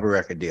weeks, we'll have a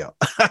record deal.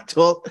 I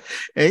told,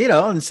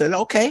 and said,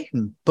 okay,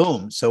 and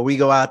boom. So we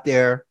go out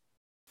there,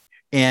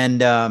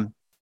 and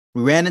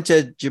we ran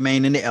into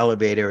Jermaine in the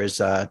elevator,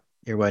 as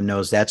everyone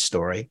knows that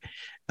story.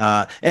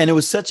 And it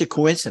was such a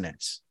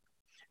coincidence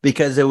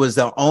because it was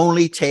the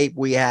only tape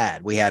we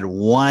had. We had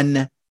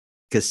one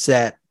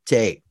cassette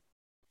tape.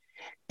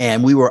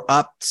 And we were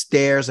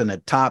upstairs on the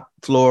top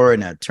floor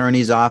in the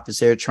attorney's office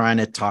there trying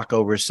to talk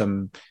over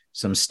some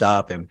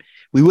stuff. And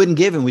we wouldn't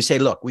give him. We say,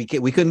 look, we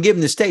couldn't give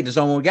him this tape. That's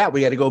all we got. We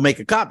got to go make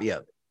a copy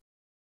of it.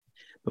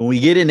 When we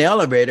get in the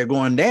elevator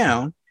going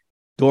down,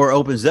 door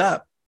opens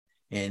up,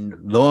 and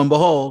lo and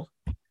behold,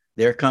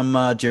 there come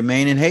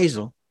Jermaine and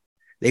Hazel.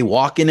 They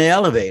walk in the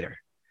elevator.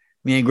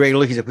 Me and Greg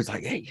look at each other,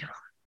 like, hey,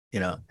 you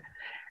know.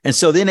 And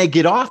so then they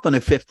get off on the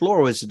 5th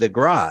floor, was the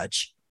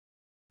garage.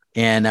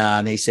 And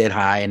they said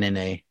hi, and then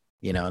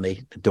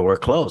the door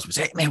closed. We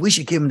said, hey, man, we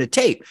should give them the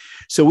tape.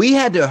 So we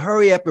had to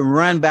hurry up and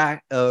run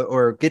back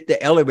or get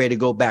the elevator,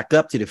 go back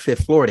up to the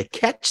 5th floor to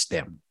catch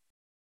them.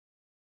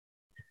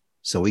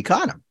 So we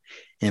caught them.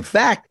 In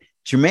fact,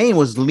 Jermaine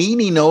was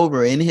leaning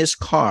over in his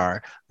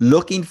car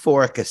looking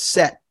for a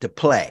cassette to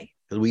play,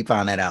 because we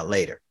found that out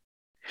later.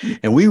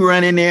 And we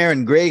run in there,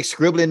 and Greg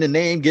scribbling the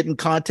name, get in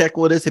contact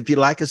with us. If you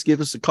like us,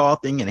 give us a call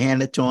thing and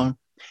hand it to him.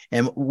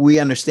 And we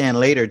understand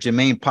later,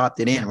 Jermaine popped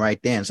it in right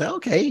then. So,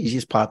 okay, he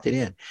just popped it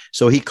in.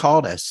 So he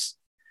called us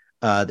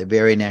the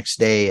very next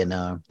day. And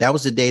that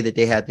was the day that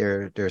they had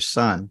their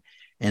son.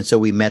 And so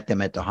we met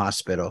them at the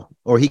hospital,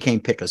 or he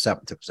came pick us up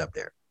and took us up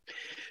there.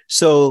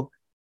 So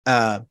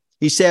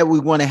he said, we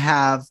want to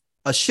have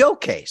a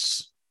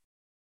showcase.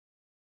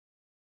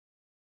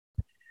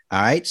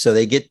 All right. So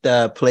they get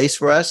the place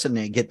for us, and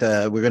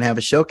we're going to have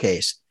a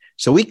showcase.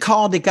 So we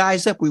called the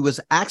guys up. We was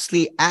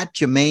actually at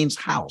Jermaine's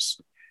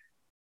house.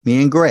 Me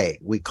and Gray,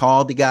 we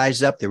called the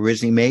guys up that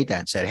originally made that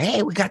and said,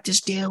 hey, we got this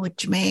deal with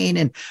Jermaine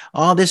and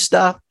all this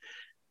stuff.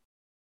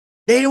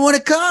 They didn't want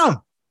to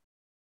come.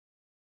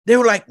 They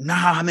were like,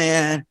 nah,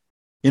 man,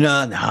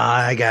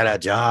 I got a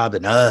job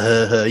and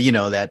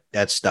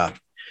that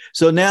stuff.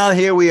 So now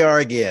here we are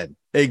again,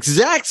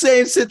 exact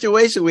same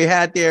situation we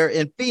had there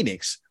in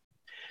Phoenix.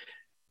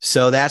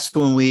 So that's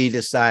when we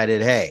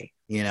decided, hey,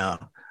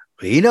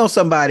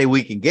 somebody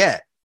we can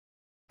get.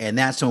 And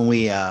that's when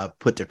we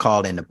put the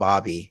call into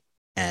Bobby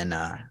and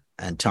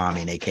Tommy,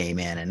 and they came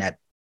in, and that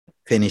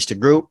finished the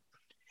group.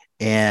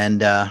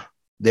 And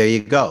there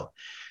you go.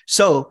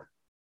 So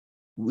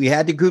we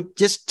had the group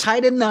just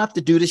tight enough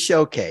to do the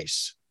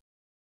showcase.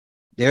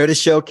 There, the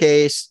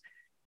showcase.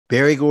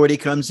 Berry Gordy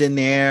comes in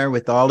there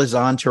with all his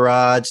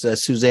entourage,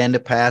 Suzanne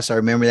DePass, I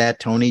remember that,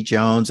 Tony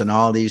Jones, and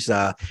all these,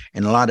 and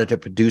a lot of the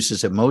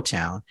producers at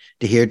Motown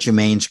to hear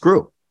Jermaine's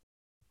group.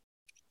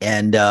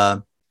 And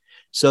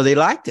so they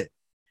liked it.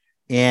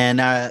 And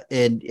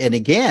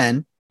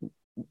again,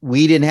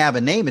 we didn't have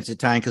a name at the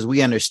time because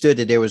we understood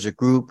that there was a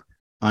group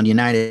on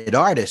United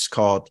Artists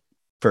called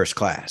First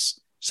Class.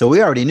 So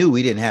we already knew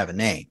we didn't have a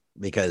name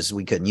because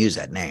we couldn't use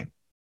that name.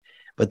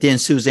 But then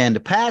Suzanne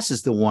DePass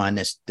is the one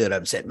that stood up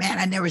and said, man,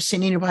 I never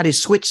seen anybody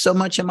switch so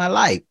much in my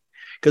life,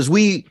 because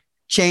we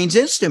changed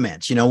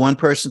instruments. One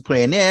person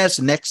playing this,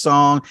 the next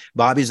song,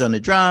 Bobby's on the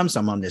drums,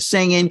 I'm on the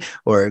singing,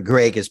 or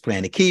Greg is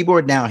playing the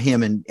keyboard. Now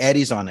him and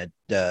Eddie's on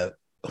the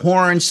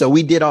horn. So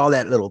we did all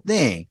that little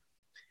thing.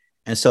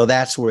 And so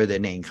that's where the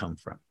name come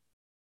from.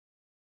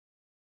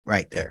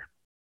 Right there.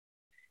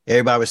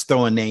 Everybody was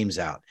throwing names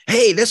out.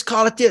 Hey, let's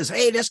call it this.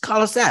 Hey, let's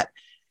call us that.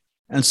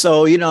 And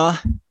so,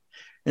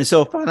 and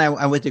so finally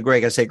I went to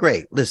Greg. I said,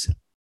 Greg, listen,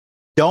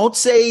 don't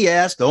say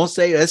yes. Don't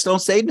say this.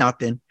 Don't say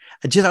nothing.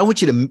 I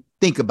want you to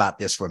think about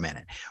this for a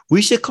minute.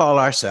 We should call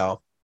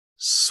ourselves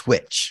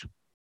Switch.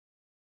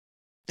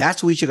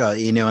 That's what we should call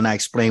it, and I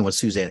explained what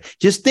Suzanne,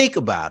 just think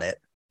about it.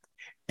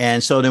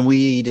 And so then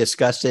we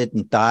discussed it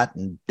and thought,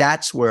 and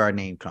that's where our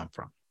name come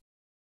from.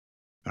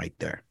 Right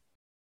there.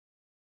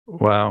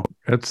 Wow.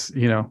 That's,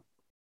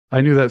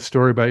 I knew that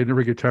story, but I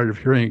never get tired of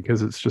hearing it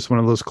because it's just one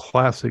of those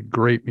classic,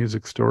 great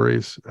music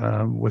stories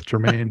with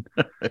Jermaine.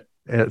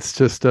 It's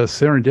just a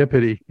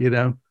serendipity,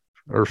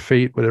 or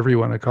fate, whatever you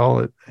want to call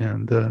it.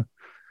 And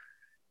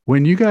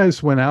when you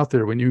guys went out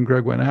there, when you and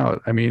Greg went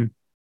out,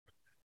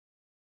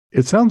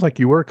 it sounds like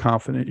you were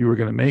confident you were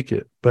going to make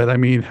it. But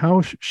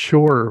how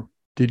sure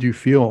did you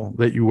feel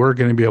that you were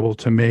going to be able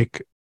to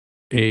make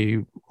a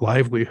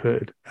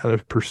livelihood out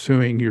of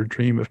pursuing your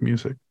dream of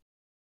music?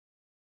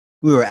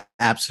 We were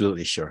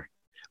absolutely sure.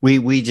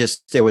 We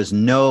just, there was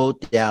no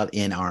doubt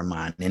in our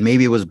mind, and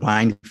maybe it was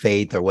blind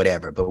faith or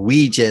whatever, but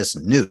we just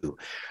knew,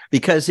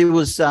 because it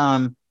was,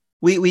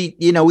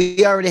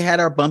 we already had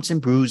our bumps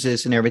and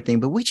bruises and everything,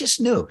 but we just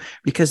knew,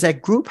 because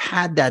that group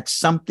had that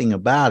something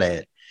about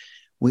it.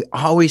 We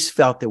always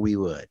felt that we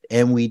would,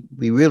 and we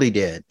really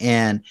did.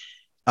 And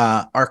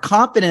our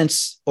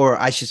confidence, or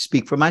I should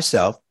speak for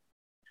myself,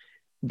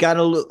 got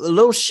a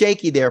little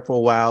shaky there for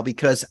a while,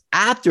 because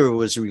after it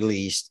was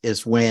released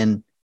is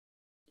when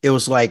it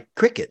was like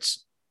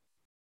crickets,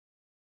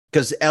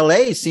 because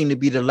LA seemed to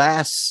be the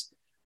last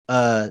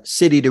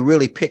city to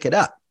really pick it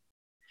up.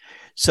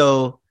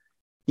 So,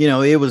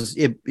 because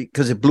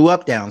it blew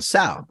up down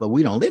south, but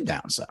we don't live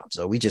down south.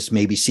 So we just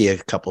maybe see a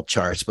couple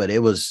charts, but it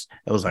was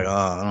like, oh,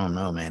 I don't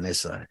know, man. It's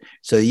so,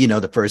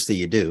 the first thing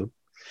you do, you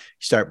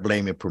start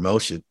blaming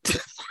promotion.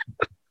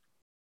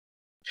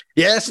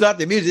 Yeah, it's not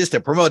the music, it's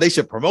to promote. They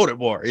should promote it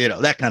more,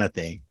 that kind of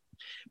thing.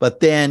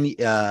 But then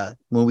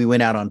when we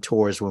went out on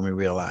tours, when we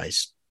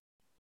realized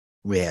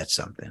we had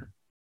something.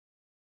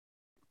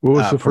 What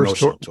was the first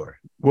tour?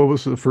 What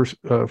was the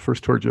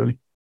first tour, Jody?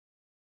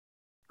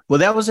 Well,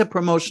 that was a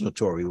promotional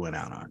tour we went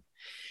out on.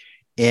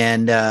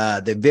 And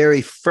the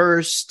very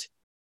first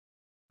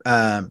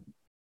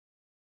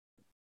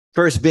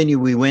first venue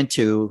we went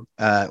to,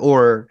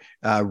 or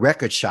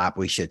record shop,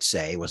 we should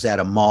say, was at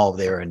a mall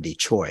there in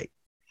Detroit.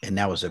 And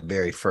that was the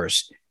very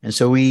first. And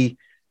so we,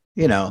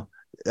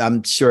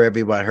 I'm sure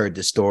everybody heard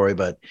the story,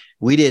 but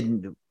we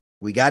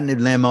got in the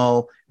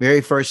limo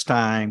very first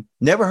time,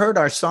 never heard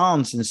our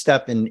songs and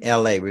stuff in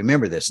LA.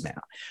 Remember this now.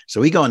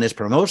 So we go on this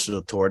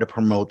promotional tour to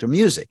promote the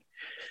music.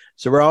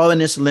 So we're all in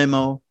this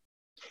limo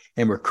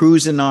and we're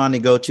cruising on to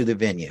go to the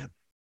venue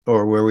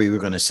or where we were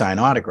going to sign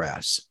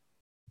autographs.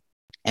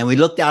 And we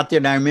looked out there,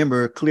 and I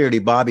remember clearly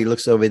Bobby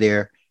looks over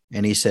there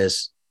and he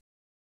says,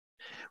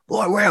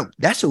 boy, well,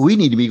 that's what we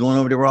need to be going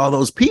over there where all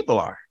those people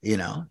are,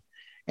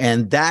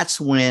 And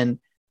that's when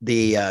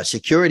the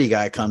security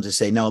guy comes and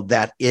say, no,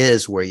 that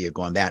is where you're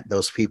going.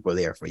 Those people are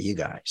there for you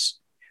guys.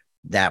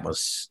 That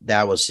was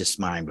just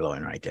mind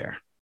blowing right there.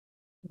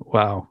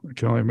 Wow. I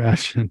can only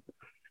imagine.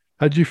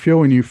 How'd you feel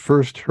when you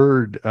first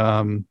heard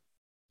They'll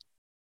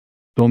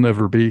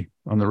Never Be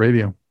on the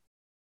radio?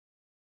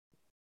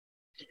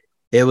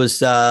 It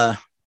was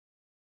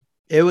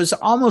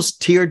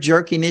almost tear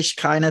jerking-ish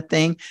kind of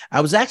thing. I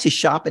was actually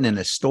shopping in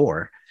a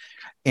store,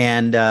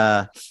 and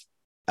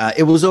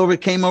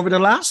it came over the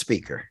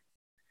loudspeaker.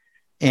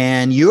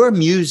 And your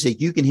music,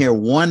 you can hear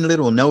one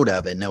little note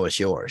of it and know it's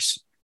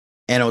yours.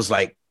 And it was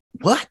like,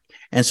 what?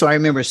 And so I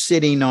remember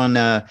sitting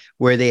on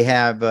where they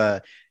have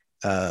like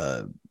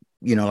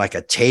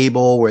a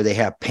table where they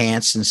have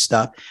pants and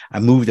stuff. I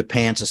moved the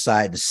pants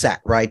aside and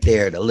sat right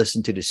there to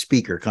listen to the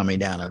speaker coming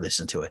down and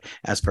listen to it.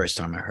 That's the first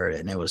time I heard it.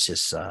 And it was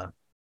just,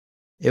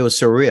 it was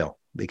surreal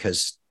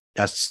because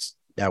that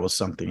was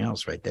something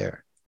else right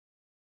there.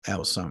 That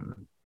was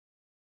something.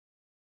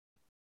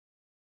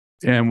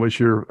 And was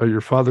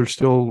your father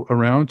still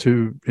around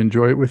to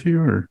enjoy it with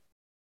you, or?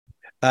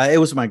 It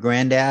was my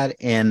granddad,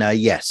 and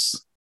yes,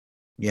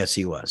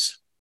 he was.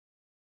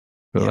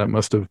 So that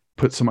must have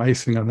put some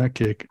icing on that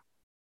cake.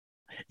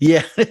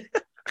 Yeah.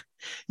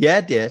 Yeah,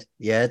 it did.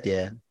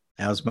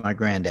 That was my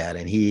granddad.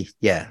 And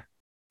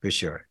for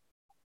sure.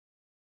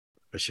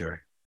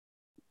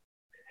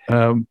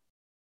 How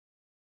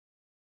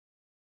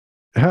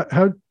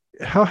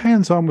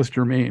hands-on was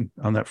Jermaine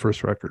on that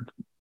first record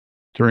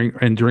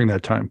during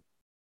that time?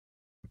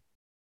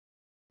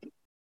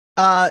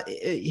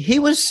 He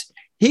was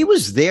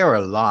there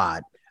a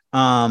lot.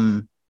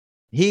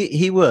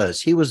 He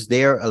was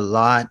there a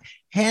lot.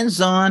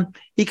 Hands-on,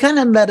 he kind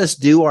of let us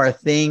do our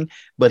thing,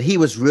 but he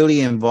was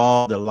really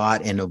involved a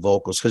lot in the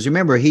vocals. Because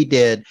remember, he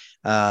did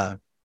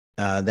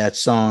that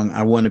song,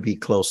 I Want to Be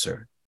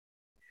Closer.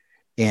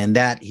 And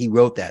he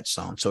wrote that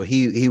song. So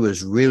he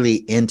was really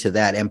into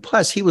that. And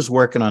plus, he was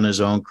working on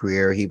his own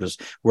career. He was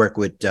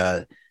working with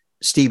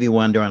Stevie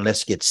Wonder on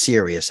Let's Get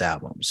Serious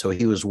album. So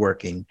he was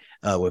working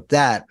with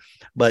that.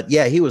 But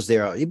yeah, he was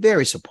there.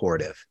 Very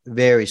supportive.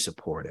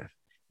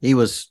 He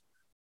was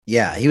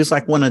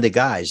like one of the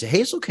guys.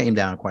 Hazel came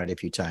down quite a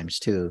few times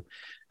too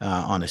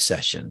on the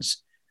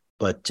sessions.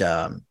 But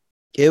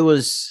he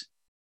wasn't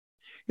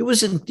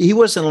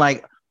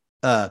like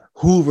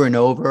hoovering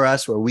over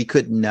us where we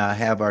couldn't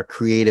have our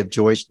creative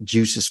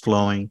juices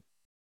flowing,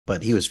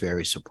 but he was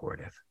very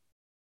supportive.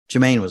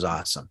 Jermaine was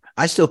awesome.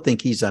 I still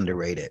think he's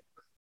underrated.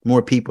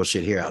 More people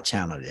should hear how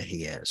talented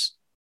he is.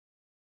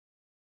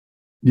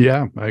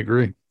 Yeah, I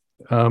agree.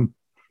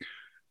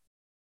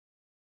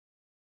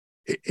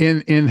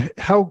 In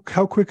how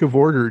quick of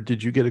order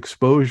did you get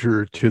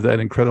exposure to that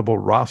incredible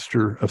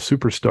roster of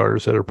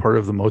superstars that are part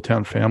of the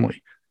Motown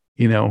family?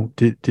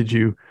 Did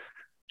you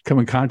come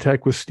in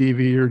contact with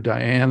Stevie or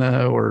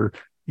Diana or,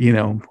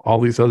 all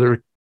these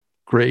other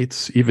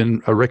greats,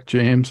 even Rick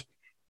James?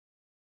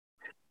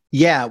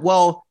 Yeah,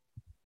 well,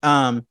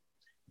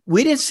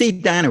 we didn't see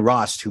Diana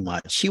Ross too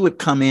much. She would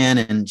come in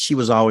and she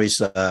was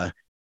always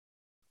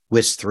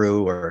whisked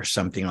through or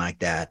something like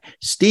that.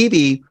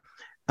 Stevie,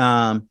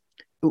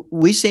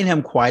 we seen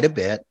him quite a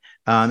bit.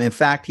 In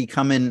fact, he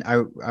come in,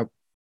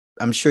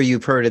 I'm sure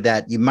you've heard of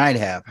that. You might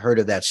have heard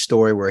of that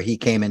story where he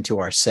came into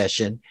our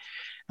session.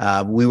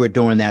 We were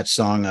doing that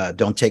song,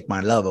 Don't Take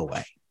My Love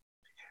Away.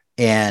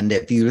 And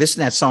if you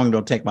listen to that song,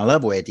 Don't Take My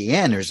Love Away, at the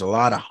end, there's a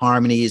lot of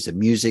harmonies. The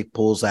music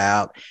pulls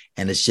out,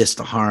 and it's just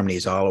the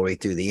harmonies all the way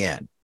through the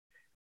end.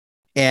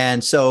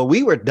 And so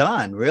we were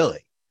done,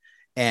 really.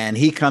 And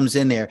he comes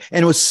in there.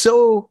 And it was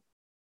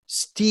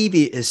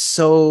Stevie is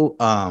so,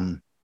 I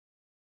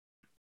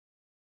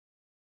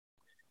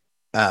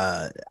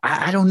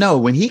don't know.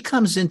 When he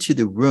comes into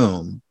the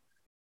room,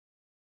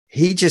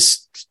 he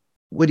just,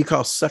 what do you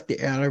call, suck the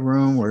air out of the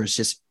room, where it's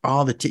just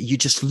you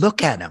just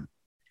look at him.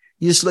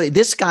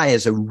 This guy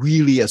is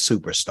really a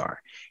superstar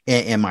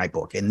in my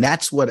book. And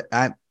that's what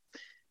I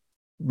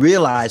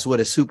realized what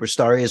a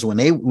superstar is.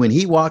 When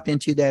he walked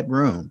into that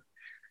room,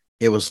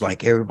 it was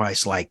like,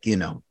 everybody's like,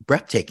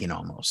 breathtaking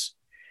almost.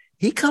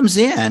 He comes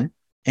in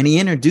and he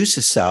introduced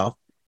himself.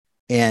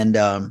 And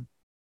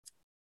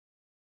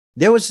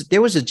there was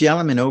a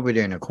gentleman over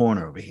there in the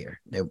corner over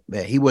here.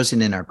 He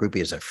wasn't in our group.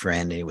 He was a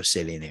friend and he was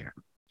sitting there.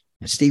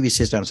 And Stevie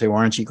sits down and says, "Why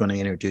aren't you going to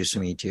introduce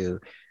me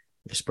to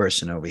this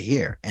person over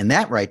here?" And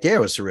that right there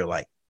was the real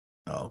like,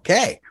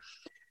 Okay.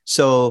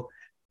 So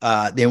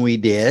then we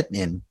did,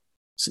 and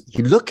so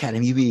you look at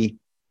him, you be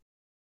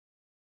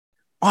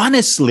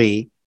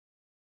honestly,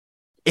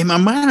 in my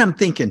mind, I'm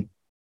thinking,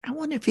 I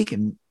wonder if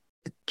can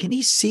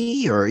he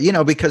see, or,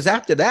 because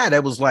after that,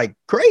 it was like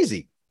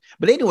crazy.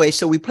 But anyway,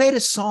 so we played a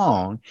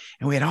song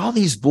and we had all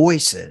these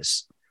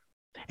voices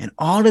and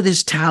all of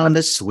this talent,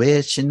 the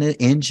switch and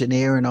the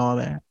engineer and all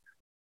that.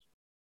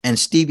 And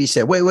Stevie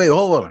said, wait,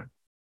 hold on.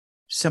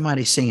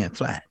 Somebody's singing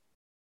flat.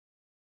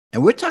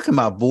 And we're talking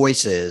about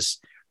voices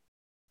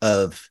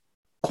of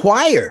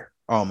choir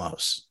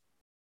almost.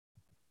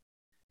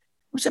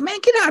 We said, man,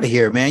 get out of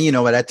here, man.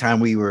 At that time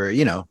we were,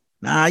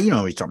 nah,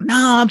 he's talking,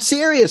 no, I'm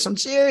serious.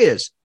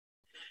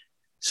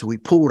 So we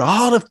pulled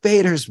all the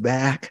faders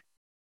back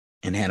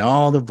and had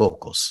all the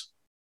vocals.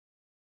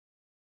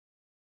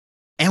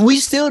 And we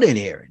still didn't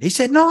hear it. He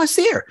said, no, it's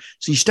there.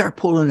 So you start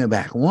pulling it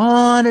back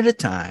one at a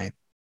time.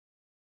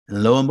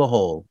 And lo and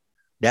behold,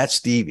 that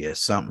Stevie is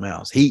something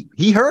else.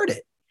 He heard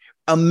it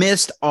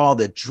amidst all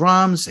the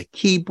drums, the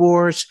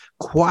keyboards,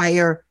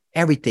 choir,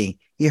 everything.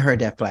 He heard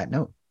that flat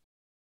note.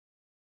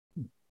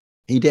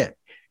 He did.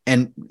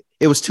 And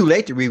it was too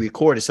late to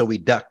re-record it. So we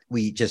ducked.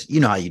 We just,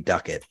 how you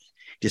duck it.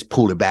 Just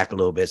pull it back a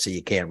little bit so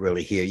you can't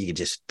really hear. You can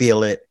just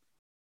feel it,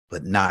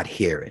 but not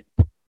hear it.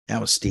 That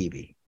was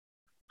Stevie.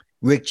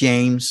 Rick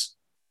James,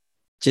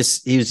 he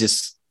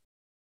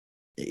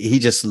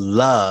just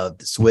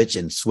loved Switch,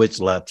 and Switch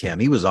loved him.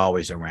 He was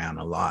always around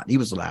a lot. He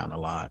was around a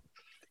lot.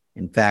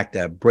 In fact,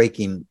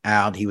 breaking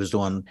out, he was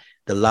doing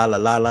the la la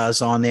la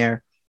la's on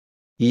there.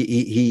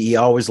 He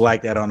always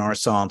liked that on our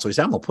song. So he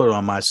said, I'm going to put it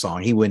on my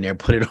song. He went there and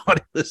put it on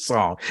the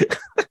song.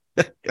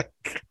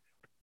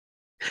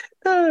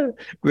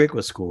 Rick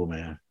was cool,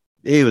 man.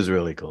 He was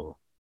really cool.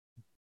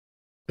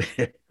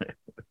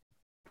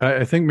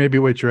 I think maybe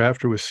what you're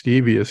after with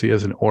Stevie is he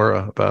has an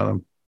aura about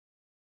him.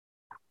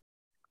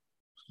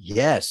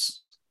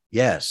 Yes, he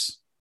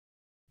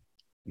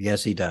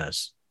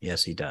does.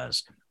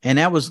 And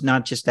that was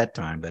not just that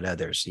time, but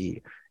others.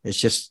 It's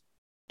just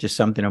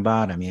something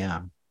about him.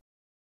 Yeah.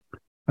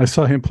 I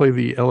saw him play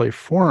the LA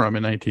Forum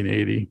in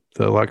 1980,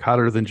 the like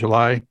Hotter Than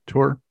July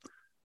tour.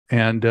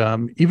 And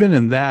even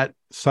in that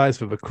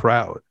size of a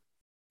crowd,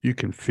 you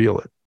can feel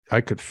it.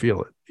 I could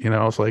feel it.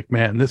 I was like,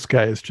 man, this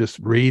guy is just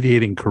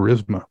radiating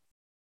charisma.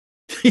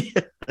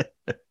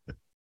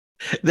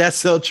 That's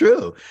so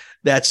true.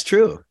 That's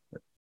true.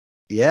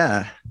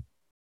 Yeah,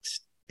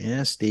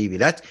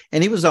 Stevie.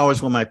 And he was always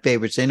one of my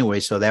favorites anyway.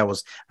 So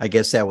I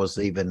guess that was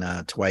even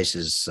twice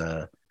as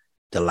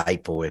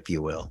delightful, if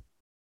you will.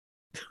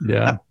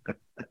 Yeah.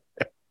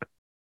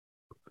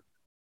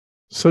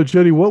 So,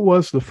 Jody, what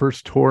was the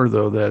first tour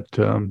though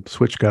that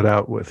Switch got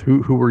out with?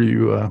 Who were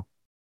you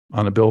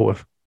on a bill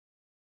with?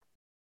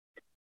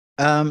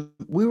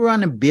 We were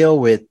on a bill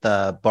with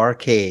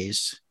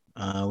Bar-Kays.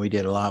 We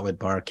did a lot with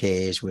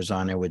Bar-Kays. We was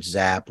on there with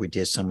Zap. We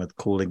did some with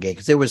Kool & Gang,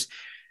 because there was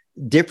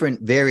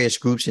various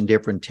groups in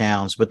different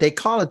towns, but they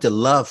call it the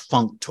Love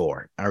Funk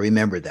Tour. I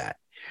remember that.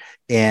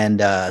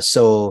 And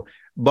so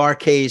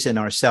Bar-Kays and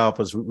ourselves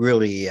was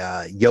really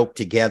yoked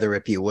together,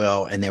 if you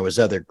will. And there was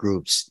other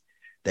groups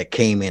that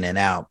came in and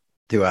out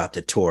throughout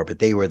the tour, but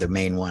they were the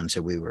main ones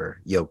that we were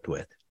yoked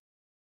with.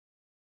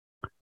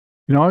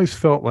 I always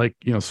felt like,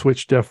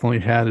 Switch definitely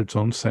had its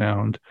own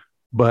sound,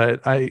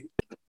 but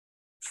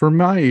for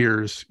my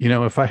ears,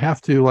 if I have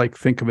to like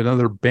think of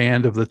another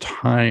band of the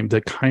time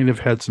that kind of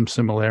had some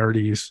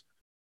similarities,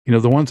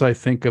 the ones I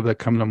think of that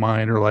come to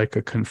mind are like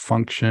a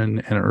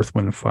Confunction and Earth,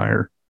 Wind &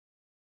 Fire.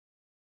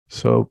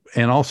 So,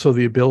 and also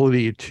the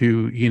ability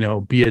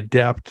to, be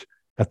adept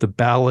at the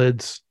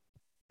ballads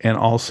and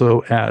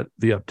also at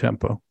the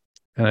up-tempo.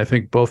 And I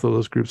think both of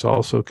those groups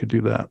also could do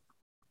that.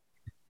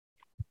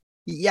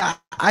 Yeah,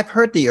 I've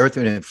heard the Earth,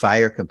 Wind &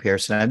 Fire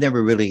comparison. I've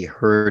never really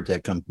heard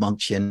the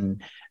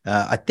Confunction.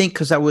 I think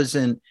because I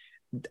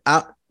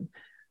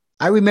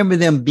remember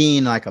them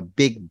being like a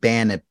big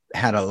band that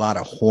had a lot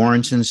of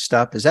horns and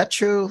stuff. Is that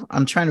true?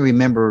 I'm trying to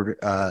remember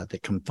the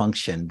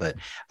Confunction, but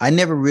I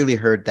never really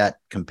heard that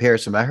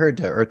comparison. But I heard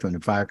the Earth,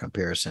 Wind & Fire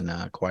comparison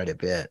quite a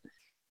bit.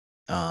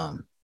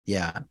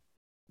 Yeah,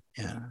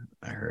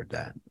 I heard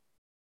that.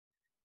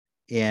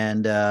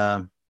 And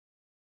I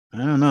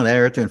don't know, that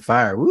Earth, Wind &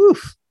 Fire,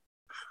 woof.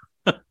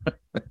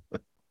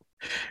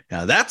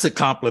 Now that's a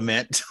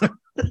compliment.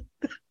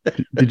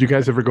 Did you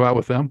guys ever go out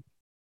with them?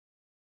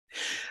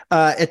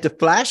 At the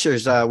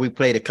Flashers, we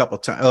played a couple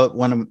times.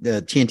 One of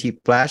the TNT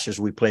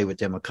Flashers, we played with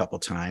them a couple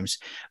times,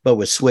 but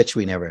with Switch,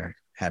 we never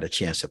had a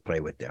chance to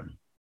play with them.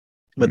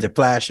 But the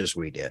Flashers,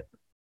 we did.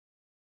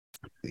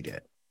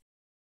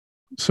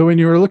 So when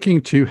you were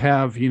looking to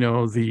have,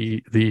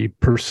 the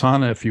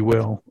persona, if you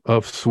will,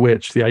 of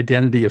Switch, the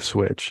identity of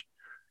Switch,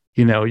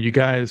 you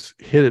guys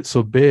hit it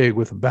so big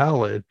with a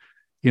ballad.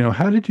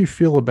 How did you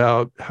feel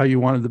about how you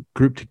wanted the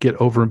group to get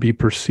over and be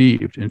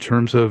perceived in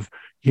terms of,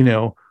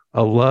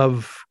 a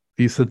love?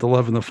 You said the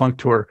Love and the Funk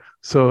Tour.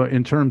 So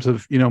in terms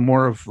of,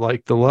 more of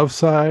like the love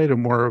side or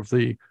more of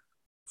the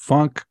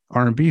funk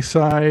R&B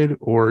side,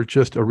 or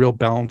just a real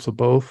balance of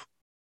both?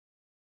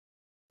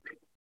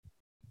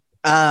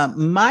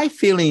 My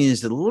feeling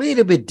is a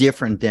little bit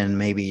different than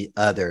maybe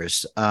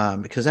others,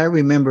 because I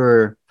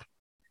remember,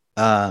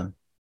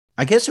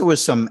 I guess there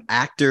was some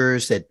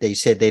actors that they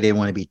said they didn't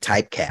want to be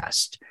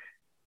typecast.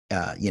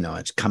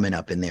 It's coming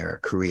up in their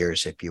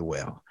careers, if you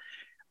will.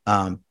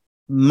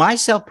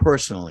 Myself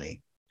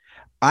personally,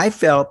 I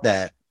felt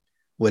that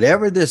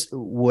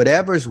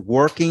whatever's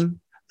working,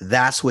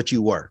 that's what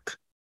you work.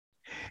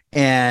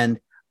 And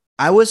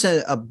I was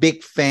a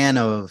big fan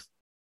of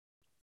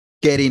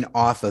getting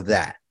off of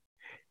that.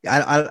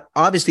 I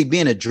obviously,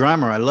 being a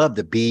drummer, I love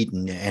the beat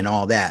and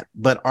all that,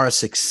 but our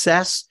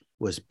success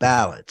was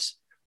ballads.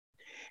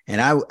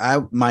 And I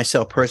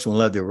myself personally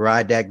love to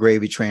ride that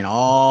gravy train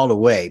all the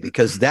way,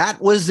 because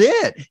that was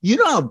it. You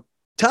know how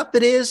tough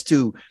it is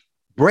to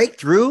break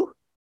through,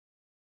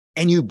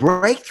 and you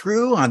break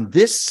through on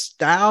this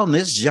style and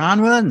this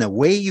genre and the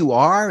way you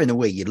are and the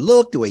way you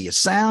look, the way you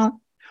sound.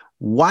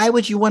 Why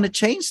would you want to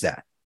change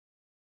that?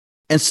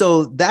 And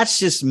so that's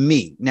just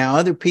me. Now,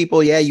 other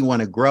people, yeah, you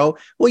want to grow.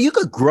 Well, you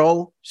could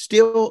grow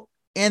still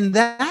in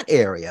that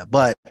area,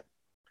 but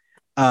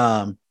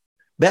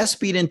Best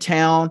Beat in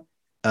Town,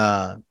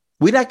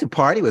 We Like to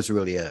Party was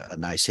really a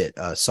nice hit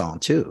song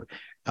too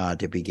at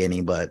the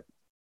beginning. But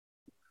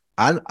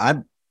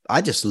I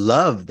just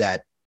love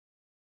that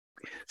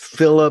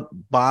Philip,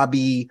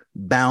 Bobby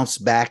bounce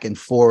back and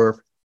forth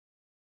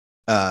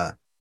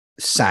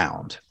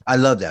sound. I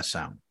love that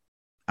sound.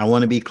 I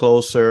Want to Be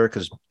Closer,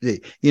 because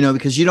you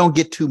don't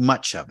get too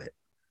much of it.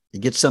 You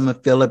get some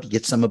of Philip, you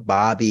get some of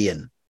Bobby,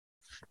 and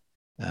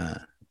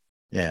I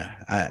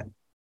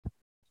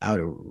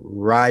would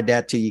ride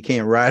that till you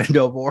can't ride it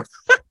no more.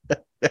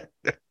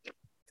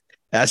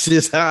 That's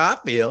just how I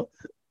feel.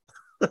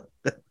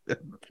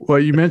 Well,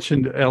 you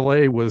mentioned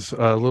LA was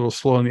a little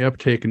slow in the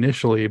uptake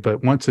initially,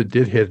 but once it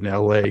did hit in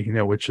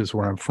LA, which is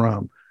where I'm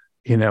from,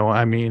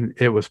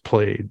 it was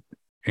played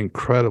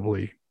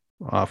incredibly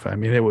often. I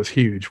mean, it was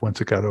huge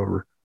once it got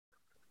over.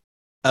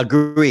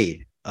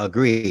 Agreed.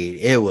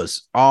 It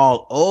was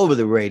all over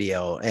the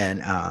radio,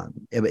 and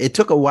it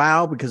took a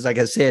while because, like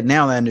I said,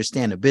 now I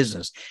understand the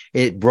business.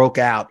 It broke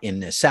out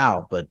in the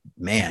South, but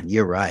man,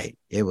 you're right.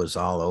 It was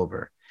all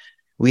over.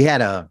 We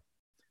had a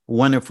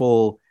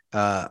wonderful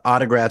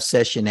autograph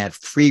session at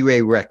Freeway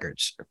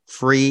Records,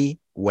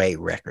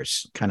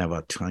 kind of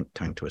a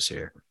tongue twister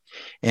here.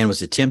 And it was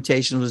the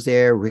Temptations was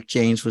there, Rick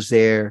James was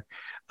there,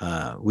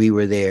 we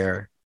were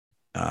there.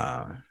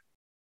 I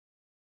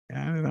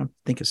don't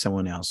think of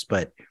someone else,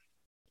 but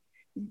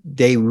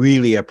they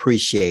really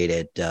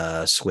appreciated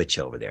Switch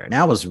over there. And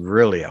that was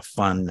really a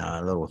fun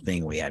little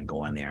thing we had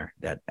going there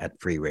at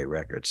Freeway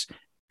Records.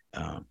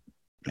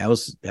 That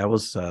was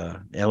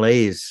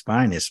LA's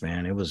finest,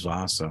 man. It was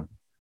awesome.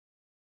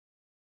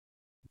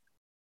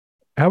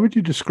 How would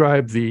you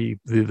describe the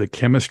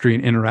chemistry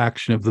and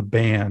interaction of the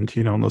band,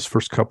 in those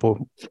first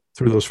couple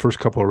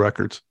of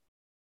records?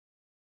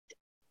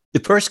 The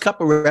first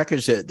couple of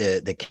records,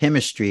 the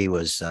chemistry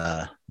was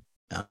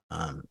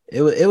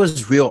it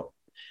was real.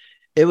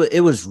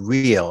 It was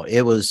real.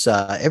 It was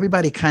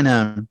everybody kind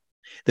of.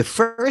 The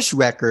first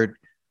record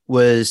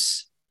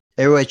was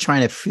everybody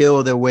trying to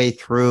feel their way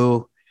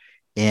through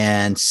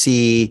and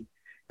see,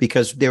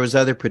 because there was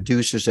other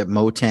producers at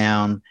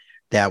Motown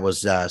that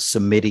was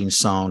submitting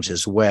songs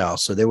as well.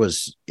 So it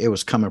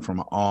was coming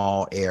from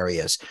all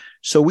areas.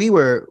 So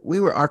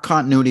our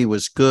continuity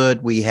was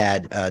good. We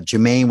had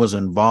Jermaine was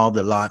involved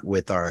a lot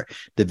with our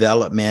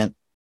development.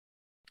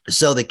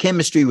 So the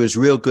chemistry was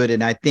real good.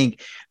 And I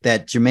think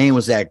that Jermaine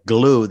was that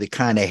glue that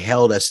kind of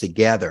held us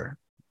together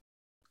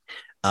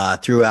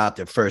throughout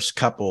the first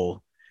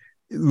couple,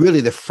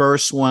 really the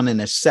first one and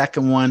the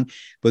second one.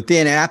 But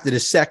then after the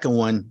second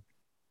one,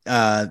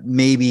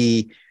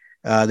 maybe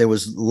there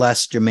was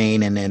less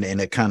Jermaine,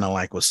 and it kind of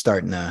like was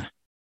starting to,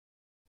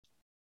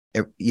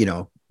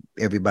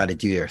 everybody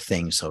do their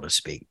thing, so to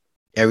speak.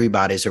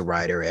 Everybody's a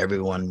writer.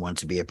 Everyone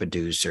wants to be a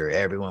producer.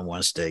 Everyone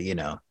wants to,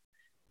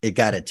 it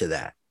got into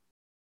that.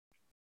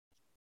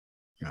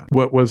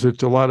 What was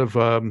it? A lot of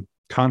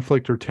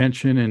conflict or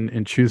tension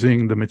in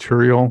choosing the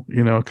material,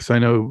 because I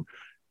know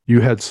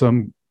you had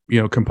some,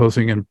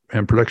 composing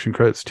and production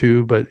credits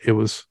too, but it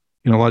was,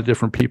 a lot of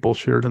different people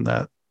shared in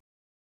that.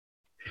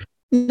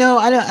 No,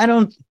 I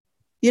don't,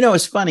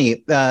 it's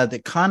funny.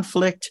 The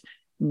conflict,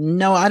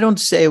 no, I don't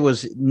say it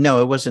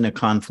wasn't a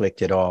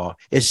conflict at all.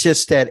 It's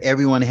just that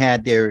everyone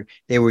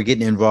they were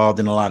getting involved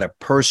in a lot of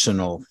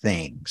personal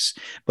things.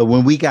 But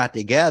when we got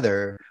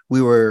together,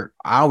 I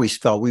always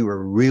felt we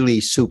were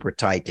really super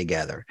tight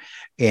together,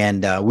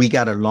 and we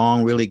got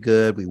along really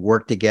good. We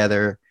worked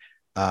together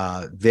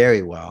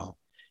very well.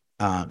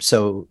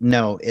 So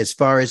no, as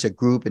far as a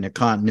group and a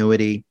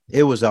continuity,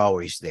 it was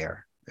always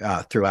there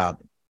throughout.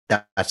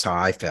 That's how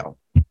I felt.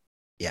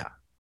 Yeah.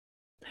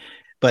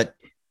 But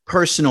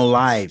personal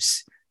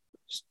lives,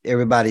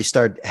 everybody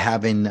started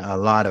having a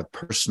lot of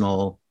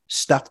personal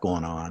stuff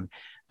going on.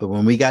 But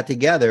when we got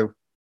together,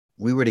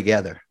 we were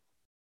together.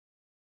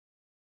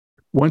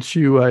 Once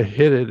you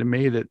hit it and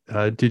made it,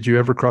 did you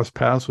ever cross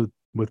paths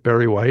with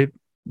Barry White?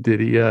 Did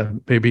he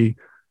maybe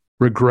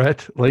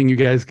regret letting you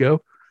guys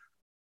go?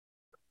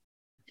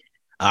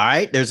 All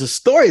right, there's a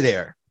story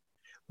there.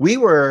 We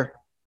were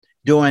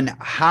doing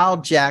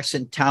Hal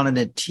Jackson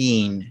Talented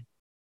Teen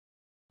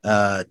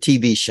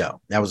TV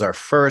show. That was our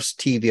first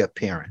TV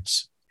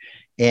appearance.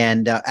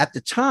 And at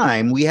the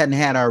time, we hadn't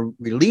had our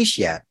release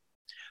yet,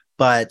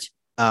 but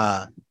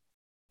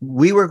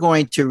we were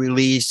going to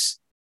release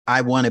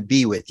I Want to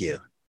Be With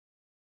You.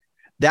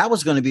 That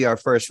was going to be our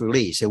first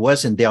release. It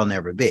wasn't They'll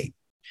Never Be.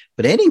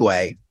 But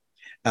anyway,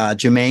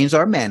 Jermaine's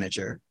our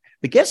manager.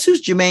 But guess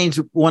who's Jermaine's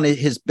one of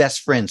his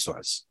best friends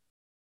was?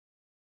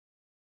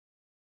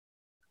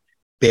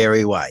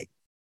 Barry White.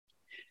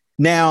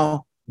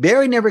 Now,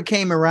 Barry never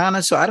came around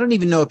us, so I don't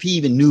even know if he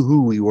even knew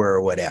who we were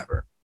or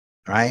whatever,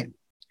 right?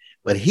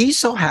 But he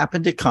so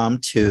happened to come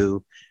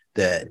to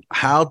the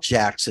Hal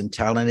Jackson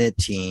Talented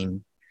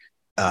Teen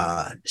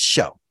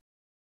show.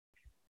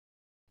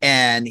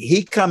 And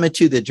he come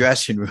into the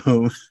dressing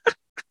room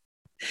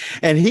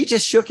and he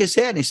just shook his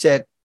head and he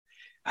said,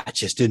 I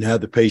just didn't have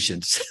the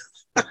patience.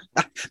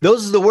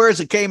 Those are the words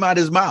that came out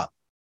of his mouth.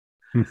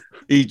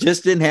 He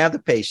just didn't have the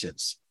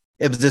patience.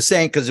 It was the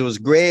same because it was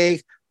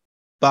Greg,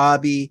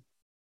 Bobby,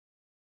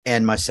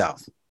 and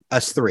myself.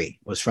 Us three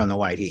was from the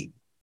White Heat.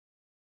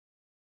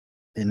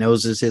 And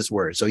those is his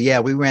words. So yeah,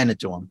 we ran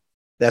into him.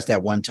 That's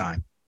that one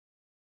time.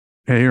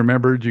 Hey, he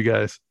remembered you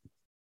guys.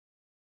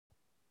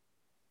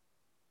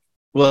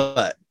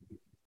 What?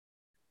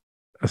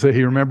 I said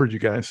he remembered you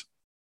guys.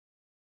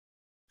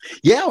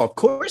 Yeah, of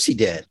course he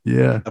did.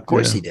 Yeah. Of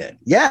course he did.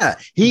 Yeah.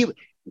 He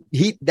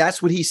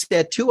that's what he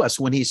said to us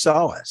when he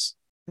saw us.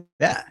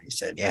 Yeah. He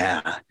said,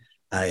 yeah,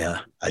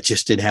 I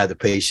just didn't have the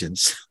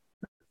patience.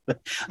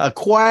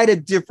 Quite a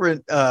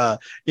different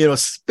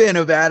spin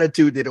of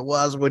attitude than it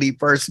was when he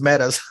first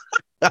met us.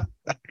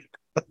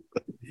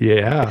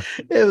 Yeah.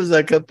 It was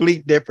a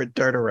complete different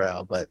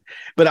turnaround, but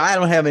I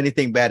don't have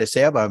anything bad to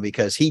say about him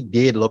because he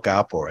did look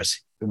out for us.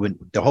 When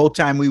the whole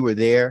time we were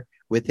there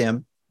with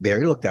him,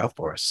 Barry looked out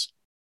for us.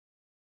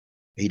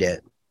 He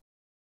did.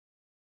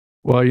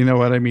 Well, you know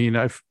what I mean?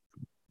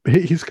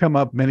 He's come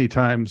up many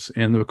times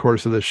in the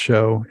course of this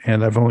show,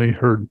 and I've only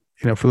heard,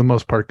 for the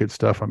most part, good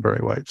stuff on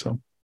Barry White.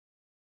 So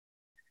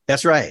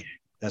that's right.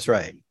 That's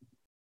right.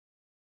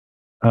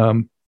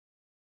 Who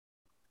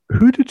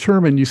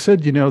determined, you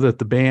said, that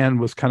the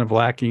band was kind of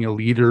lacking a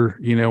leader,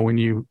 when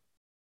you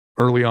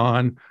early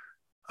on,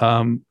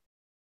 how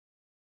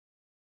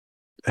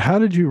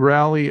did you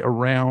rally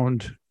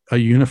around a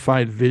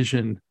unified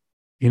vision,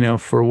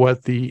 for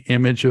what the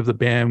image of the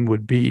band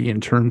would be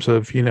in terms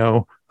of,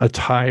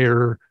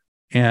 attire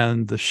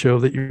and the show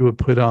that you would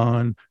put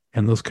on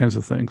and those kinds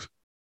of things?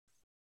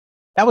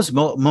 That was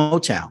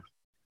Motown.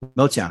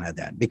 Motown had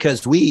that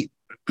because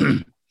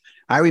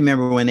I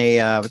remember when they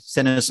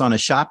sent us on a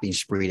shopping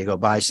spree to go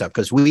buy stuff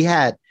because we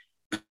had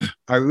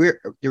the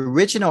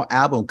original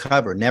album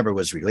cover never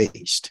was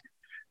released.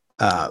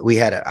 We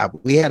had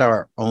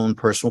our own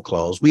personal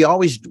clothes.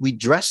 We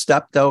dressed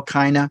up though,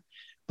 kind of,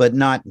 but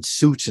not in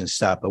suits and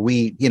stuff. But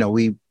we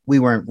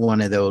weren't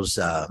one of those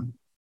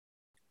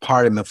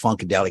Party of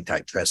Funkadelic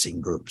type dressing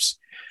groups.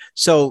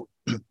 So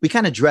we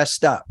kind of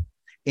dressed up,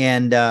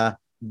 and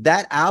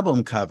that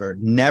album cover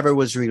never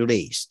was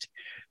released.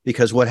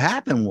 Because what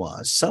happened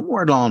was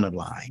somewhere along the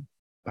line,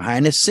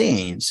 behind the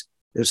scenes,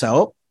 they said,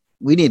 oh,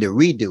 we need a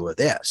redo of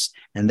this.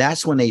 And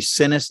that's when they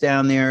sent us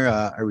down there,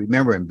 I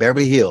remember in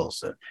Beverly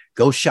Hills, to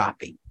go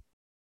shopping,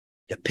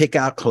 to pick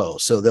out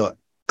clothes. So the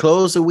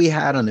clothes that we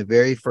had on the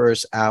very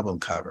first album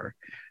cover,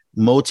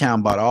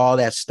 Motown bought all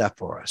that stuff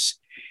for us.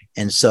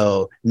 And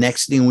so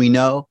next thing we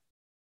know,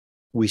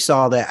 we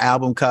saw that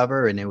album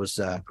cover and it was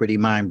pretty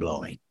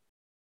mind-blowing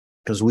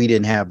because we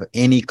didn't have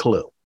any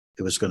clue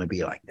it was going to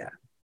be like that.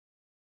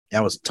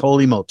 That was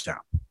totally Motown.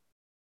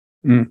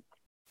 Mm.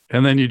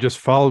 And then you just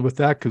followed with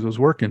that because it was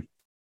working.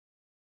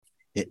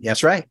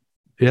 That's right.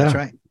 Yeah. That's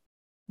right.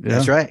 Yeah.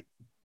 That's right.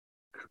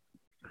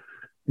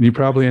 And you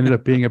probably ended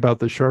up being about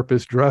the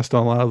sharpest dressed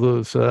on a lot of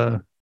those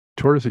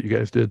tours that you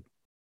guys did.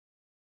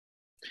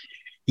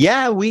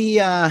 Yeah, we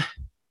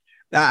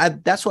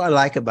that's what I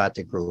like about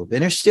the group.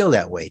 And they're still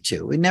that way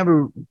too. We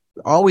never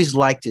always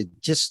like to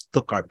just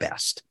look our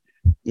best,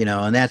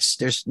 and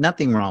there's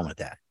nothing wrong with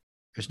that.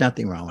 There's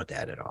nothing wrong with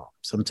that at all.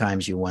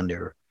 Sometimes you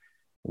wonder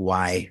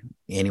why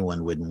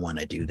anyone wouldn't want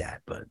to do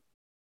that, but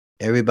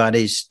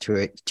everybody's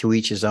to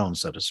each his own,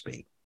 so to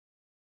speak.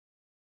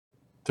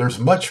 There's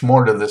much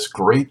more to this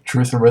great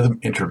Truth and Rhythm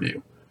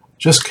interview.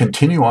 Just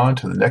continue on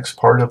to the next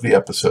part of the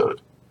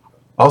episode.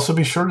 Also,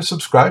 be sure to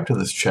subscribe to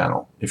this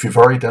channel. If you've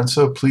already done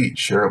so, please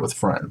share it with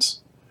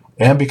friends.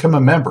 And become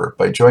a member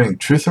by joining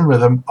Truth and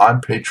Rhythm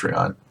on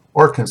Patreon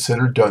or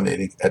consider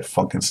donating at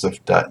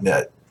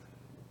funkinstuff.net.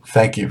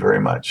 Thank you very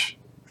much.